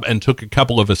coaching job and took a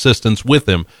couple of assistants with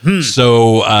him.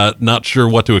 So not sure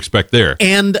what to expect there.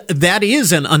 And that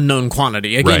is an unknown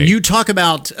quantity. Again, Right. you talk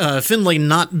about Findlay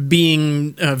not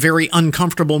being very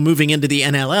uncomfortable moving into the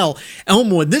NLL.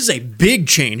 Elmwood, this is a big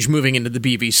change moving into the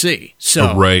BVC.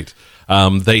 So Right.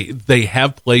 They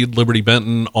have played Liberty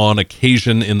Benton on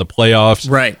occasion in the playoffs.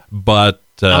 Right. But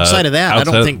outside of that, I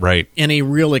don't think right. any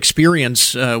real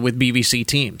experience with BVC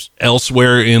teams.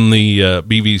 Elsewhere in the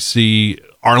BVC,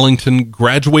 Arlington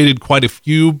graduated quite a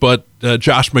few, but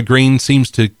Josh McGreen seems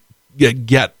to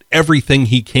get everything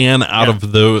he can out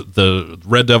of the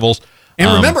Red Devils.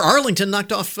 And remember, Arlington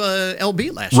knocked off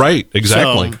LB last year. Right,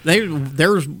 exactly. So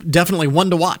they're definitely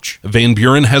one to watch. Van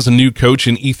Buren has a new coach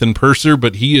in Ethan Purser,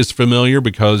 but he is familiar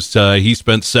because he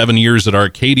spent 7 years at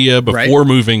Arcadia before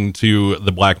moving to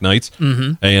the Black Knights.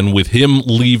 And with him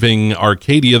leaving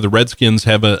Arcadia, the Redskins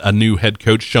have a new head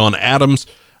coach, Sean Adams.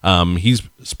 He's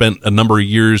spent a number of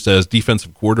years as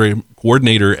defensive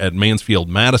coordinator at Mansfield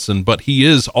Madison, but he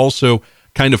is also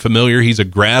kind of familiar. He's a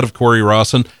grad of Corey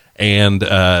Rawson and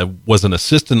was an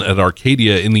assistant at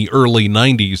Arcadia in the early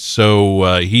 90s.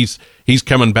 So he's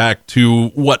coming back to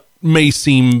what may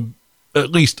seem at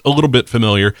least a little bit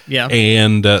familiar. Yeah.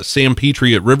 And Sam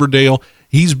Petrie at Riverdale,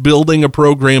 he's building a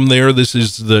program there. This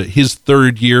is his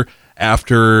third year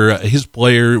after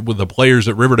the players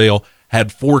at Riverdale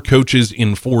had 4 coaches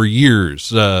in 4 years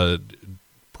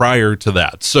prior to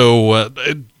that. So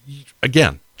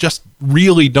again, just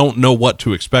really don't know what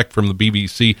to expect from the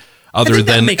BBC other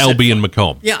than LB and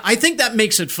Macomb. Yeah, I think that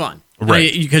makes it fun.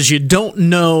 Right. Because you don't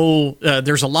know,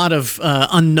 there's a lot of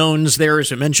unknowns there.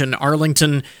 As I mentioned,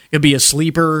 Arlington could be a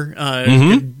sleeper,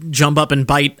 could jump up and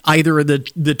bite either of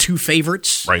the two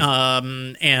favorites. Right.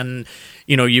 And,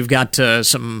 you've got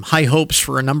some high hopes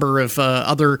for a number of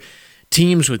other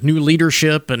teams with new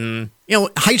leadership. And,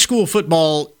 high school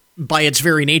football, by its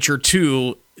very nature,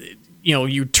 too,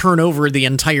 you turn over the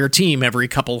entire team every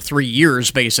 3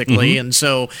 years, basically. And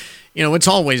so, it's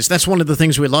always, that's one of the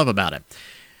things we love about it.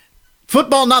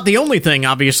 Football, not the only thing,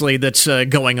 obviously, that's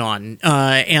going on.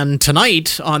 And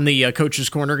tonight on the Coach's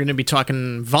Corner, going to be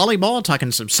talking volleyball,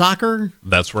 talking some soccer.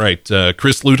 That's right.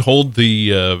 Chris Leuthold,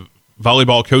 the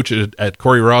volleyball coach at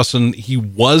Corey Rawson, he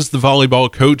was the volleyball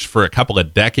coach for a couple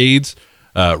of decades,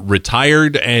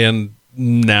 retired, and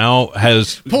now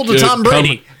has pulled a Tom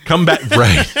Brady. Come back,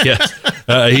 right? Yes,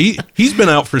 he's been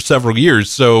out for several years,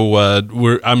 so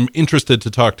I'm interested to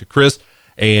talk to Chris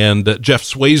and Jeff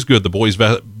Swaysgood,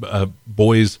 the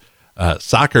boys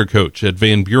soccer coach at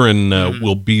Van Buren,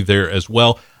 will be there as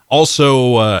well.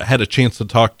 Also, had a chance to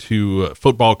talk to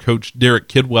football coach Derek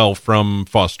Kidwell from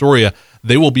Fostoria.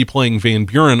 They will be playing Van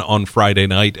Buren on Friday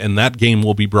night, and that game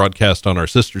will be broadcast on our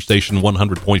sister station,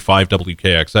 100.5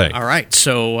 WKXA. All right,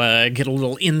 so get a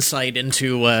little insight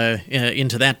into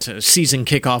that season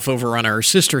kickoff over on our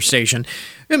sister station.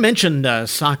 I mentioned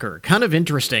soccer, kind of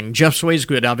interesting. Jeff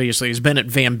Swaysgood obviously has been at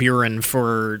Van Buren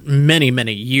for many,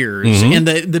 many years, and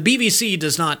the BBC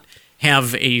does not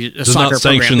have a soccer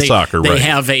program. They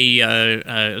have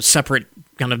a separate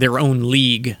kind of their own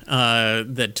league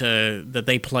that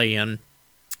they play in.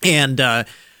 And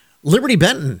Liberty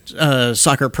Benton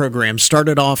soccer program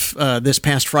started off this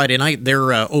past Friday night,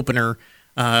 their opener,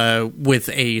 with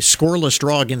a scoreless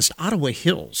draw against Ottawa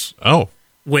Hills. Oh.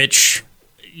 Which,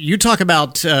 you talk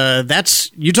about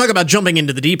jumping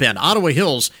into the deep end. Ottawa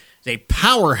Hills is a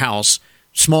powerhouse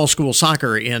small school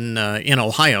soccer in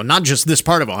Ohio, not just this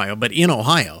part of Ohio, but in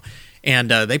Ohio.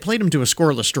 And they played them to a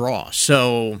scoreless draw.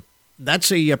 So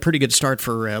that's a pretty good start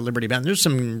for Liberty Bend. There's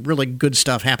some really good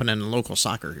stuff happening in local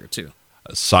soccer here, too.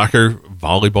 Soccer,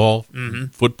 volleyball,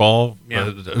 football,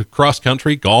 cross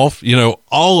country, golf.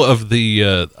 All of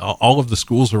the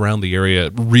schools around the area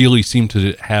really seem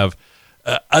to have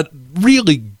a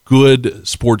really good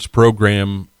sports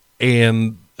program.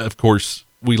 And of course,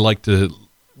 we like to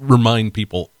remind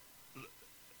people,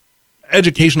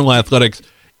 educational athletics,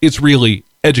 it's really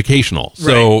educational.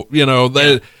 So,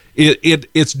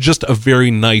 it's just a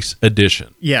very nice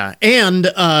addition. Yeah, and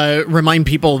remind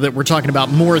people that we're talking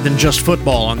about more than just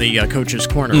football on the Coach's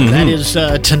Corner. That is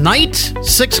tonight,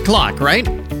 6 o'clock, right?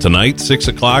 Tonight, 6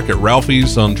 o'clock at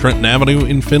Ralphie's on Trenton Avenue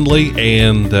in Findlay,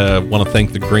 and want to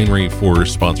thank the Granary for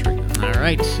sponsoring. All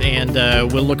right, and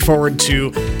we'll look forward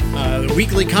to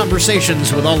weekly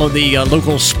conversations with all of the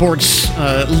local sports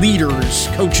leaders,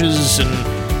 coaches, and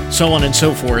so on and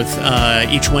so forth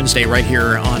each Wednesday right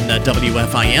here on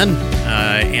WFIN.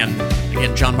 And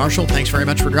again, John Marshall, thanks very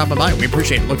much for dropping by. We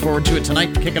appreciate it. Look forward to it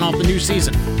tonight, kicking off the new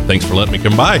season. Thanks for letting me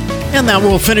come by. And that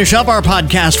will finish up our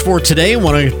podcast for today. I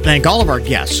want to thank all of our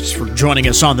guests for joining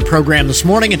us on the program this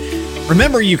morning. And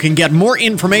remember, you can get more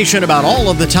information about all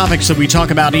of the topics that we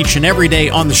talk about each and every day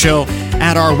on the show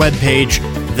at our webpage.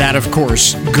 That, of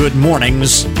course,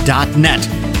 goodmornings.net.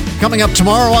 Coming up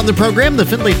tomorrow on the program, the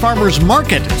Findlay Farmers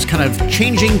Market is kind of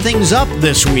changing things up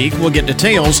this week. We'll get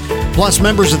details. Plus,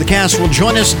 members of the cast will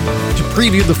join us to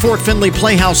preview the Fort Findlay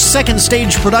Playhouse second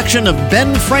stage production of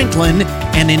Ben Franklin,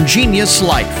 An Ingenious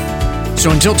Life. So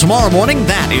until tomorrow morning,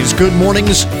 that is Good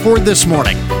Mornings for this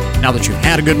morning. Now that you've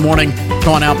had a good morning,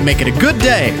 go on out and make it a good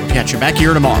day. We'll catch you back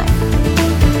here tomorrow.